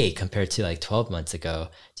and day compared to like 12 months ago,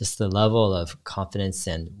 just the level of confidence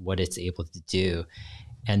and what it's able to do.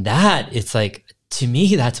 And that, it's like, to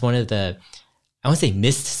me, that's one of the, I won't say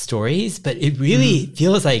missed stories, but it really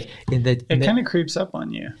feels like it kind of creeps up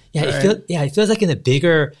on you. Yeah. Right? It feels like in the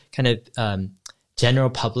bigger kind of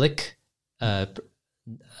general public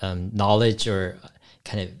knowledge or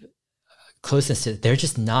kind of closeness to, they're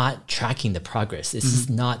just not tracking the progress. It's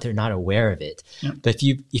just they're not aware of it. Yep. But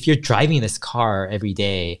if you're driving this car every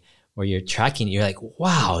day or you're tracking it, you're like,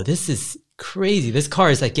 wow, this is crazy. This car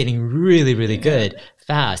is like getting really, really good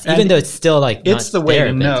fast, even though it's still like, it's the way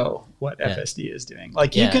to know what FSD is doing.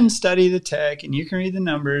 Like you can study the tech and you can read the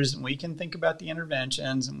numbers and we can think about the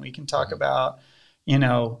interventions and we can talk about,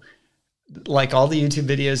 like all the YouTube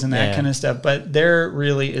videos and that kind of stuff, but there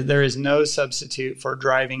is no substitute for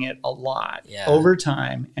driving it a lot over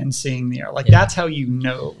time and seeing the error. Like that's how you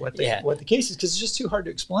know what the case is, because it's just too hard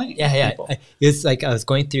to explain. It's like I was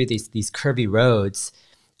going through these curvy roads,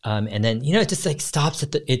 and then it just like stops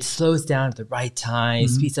it slows down at the right time,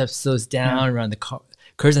 speeds up, slows down around the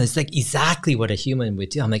curves, and it's like exactly what a human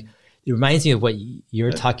would do. I'm like, it reminds me of what you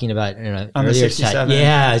were talking about in an earlier chat.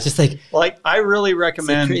 Yeah, it's just like I really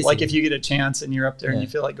recommend, like if you get a chance and you're up there and you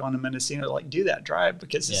feel like going to Mendocino, like do that drive,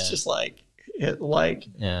 because it's just like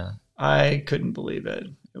I couldn't believe it.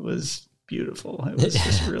 It was beautiful. It was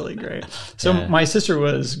just really great. So my sister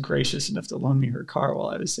was gracious enough to loan me her car while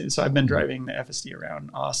I was staying. So I've been driving the FSD around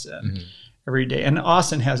Austin every day, and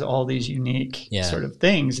Austin has all these unique sort of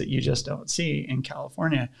things that you just don't see in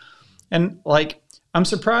California, and like. I'm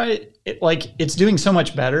surprised, it's doing so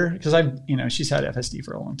much better because she's had FSD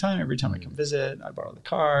for a long time. Every time I come visit, I borrow the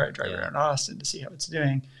car, I drive around Austin to see how it's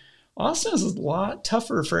doing. Austin is a lot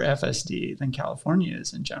tougher for FSD than California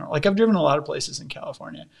is in general. Like I've driven a lot of places in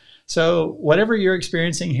California. So whatever you're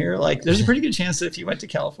experiencing here, like there's a pretty good chance that if you went to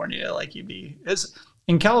California, like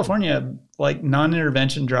in California, like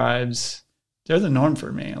non-intervention drives, they're the norm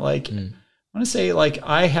for me. Like I want to say like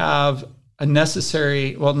I have a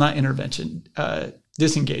necessary, well, not intervention,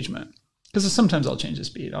 disengagement, because sometimes I'll change the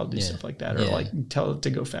speed, I'll do stuff like that, or like tell it to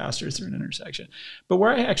go faster through an intersection. But where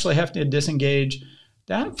I actually have to disengage,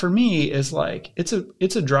 that for me is like it's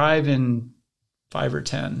a drive in 5 or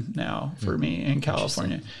 10 now for me in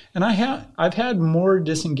California. And I've had more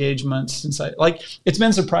disengagements since it's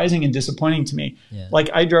been surprising and disappointing to me. Yeah. Like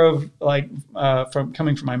I drove from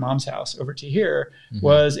coming from my mom's house over to here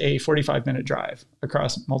was a 45-minute drive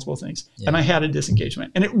across multiple things. Yeah. And I had a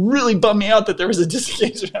disengagement, and it really bummed me out that there was a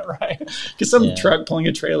disengagement, right? Because some truck pulling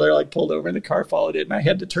a trailer like pulled over and the car followed it, and I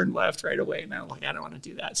had to turn left right away. And I'm like, I don't want to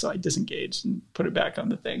do that. So I disengaged and put it back on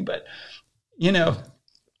the thing. But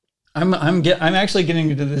I'm actually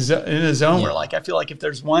getting into the zone where like I feel like if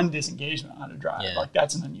there's one disengagement on a drive, like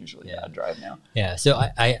that's an unusually bad drive now. Yeah. So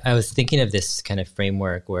I was thinking of this kind of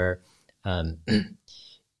framework where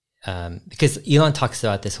because Elon talks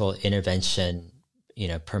about this whole intervention,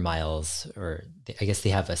 per miles, or I guess they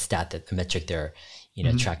have a metric they're,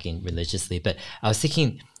 tracking religiously. But I was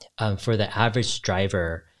thinking, for the average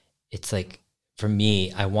driver, it's like, for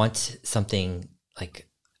me, I want something like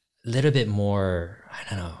a little bit more, I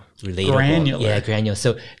don't know, relatable. Granular. Yeah, granular.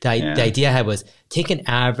 So the idea I had was take an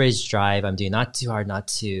average drive. I'm doing not too hard, not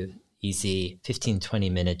too easy, 15,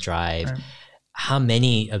 20-minute drive. Right. How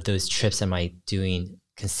many of those trips am I doing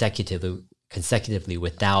consecutively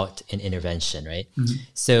without an intervention, right?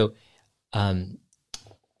 So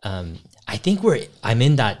I think I'm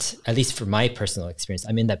in that, at least for my personal experience,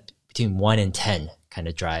 I'm in that between 1 and 10 kind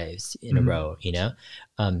of drives in a row,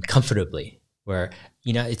 comfortably, where,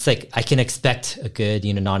 it's like I can expect a good,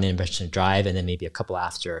 non-intervention drive, and then maybe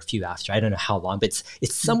a few after, I don't know how long, but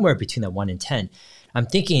it's somewhere between that 1 and 10. I'm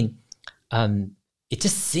thinking, it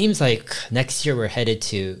just seems like next year we're headed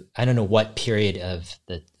to, I don't know what period of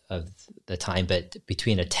the time, but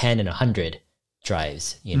between a 10 and 100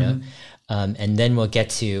 drives, and then we'll get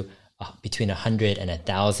to between 100 and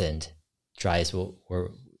 1,000 drives where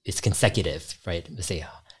it's consecutive, right? Let's say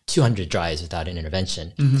 200 drives without an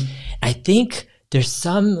intervention. I think there's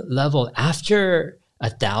some level after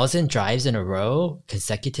 1,000 drives in a row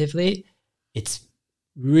consecutively, it's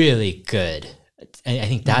really good. And I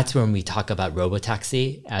think that's when we talk about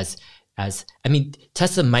robotaxi as I mean,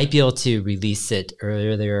 Tesla might be able to release it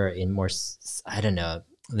earlier in more, I don't know,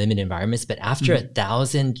 limited environments, but after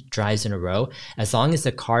 1,000 drives in a row, as long as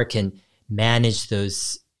the car can manage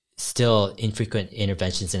those still infrequent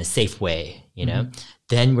interventions in a safe way,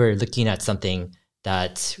 then we're looking at something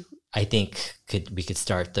that I think we could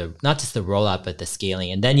start not just the rollout, but the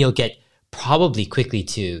scaling. And then you'll get probably quickly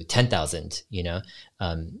to 10,000,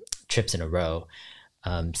 trips in a row.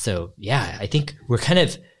 So yeah, I think we're kind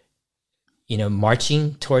of,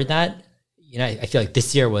 marching toward that. I feel like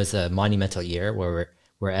this year was a monumental year where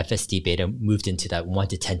FSD beta moved into that 1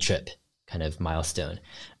 to 10 trip kind of milestone.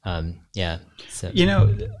 So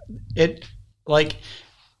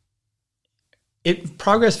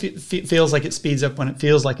progress feels like it speeds up when it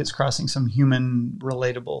feels like it's crossing some human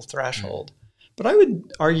relatable threshold. But I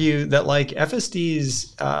would argue that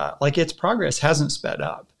FSD's its progress hasn't sped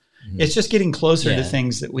up. It's just getting closer to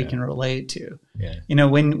things that we can relate to.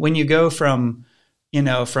 When you go from 10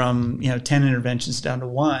 interventions down to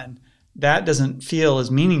 1, that doesn't feel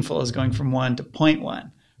as meaningful as going from 1 to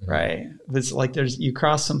 0.1. Right. It's like you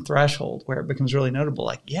cross some threshold where it becomes really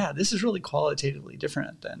notable. This is really qualitatively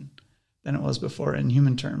different than it was before in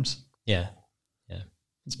human terms. Yeah.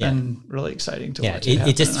 It's been really exciting to watch.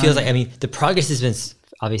 It just feels like, the progress has been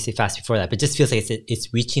obviously fast before that, but it just feels like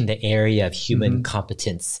it's reaching the area of human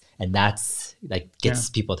competence, and that's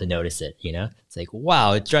gets people to notice it. It's like,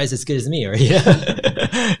 wow, it drives as good as me, or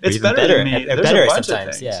it's better than me. There's better a bunch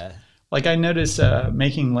sometimes. Of things. I notice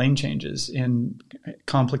making lane changes in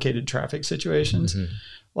complicated traffic situations.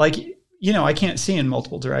 I can't see in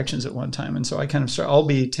multiple directions at one time. And so I kind of I'll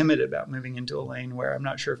be timid about moving into a lane where I'm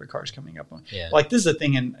not sure if a car's coming up on. This is a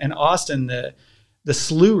thing in Austin, the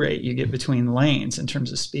slew rate you get between lanes in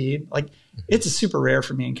terms of speed. It's super rare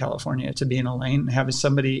for me in California to be in a lane and having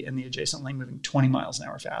somebody in the adjacent lane moving 20 miles an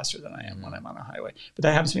hour faster than I am when I'm on a highway. But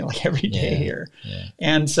that happens to me every day here.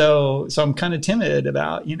 And so I'm kind of timid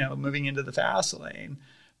about, moving into the fast lane,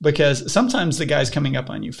 because sometimes the guy's coming up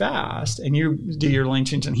on you fast and you do your lane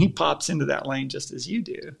change and he pops into that lane just as you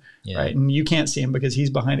do, right? And you can't see him because he's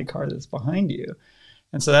behind a car that's behind you.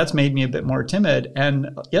 And so that's made me a bit more timid.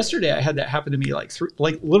 And yesterday I had that happen to me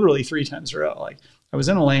literally 3 times in a row. I was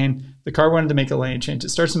in a lane, the car wanted to make a lane change. It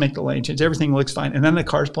starts to make the lane change. Everything looks fine. And then the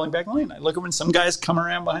car's pulling back the lane. I look at when some guy's come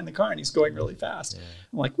around behind the car and he's going really fast.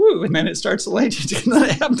 I'm like, woo. And then it starts the lane change and then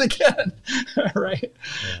it happens again. Right.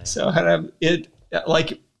 So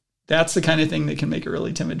that's the kind of thing that can make a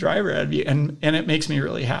really timid driver out of you. And it makes me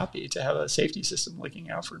really happy to have a safety system looking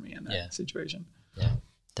out for me in that situation. Yeah,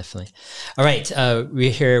 definitely. All right.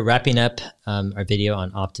 We're here wrapping up our video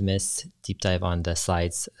on Optimus, deep dive on the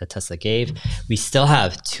slides that Tesla gave. We still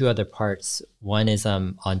have 2 other parts. One is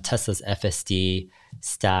on Tesla's FSD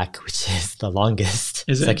stack, which is the longest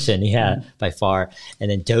section, by far, and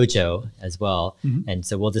then Dojo as well. And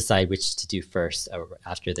so we'll decide which to do first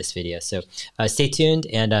after this video. So stay tuned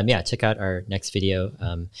and check out our next video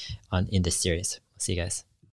in this series. We'll see you guys.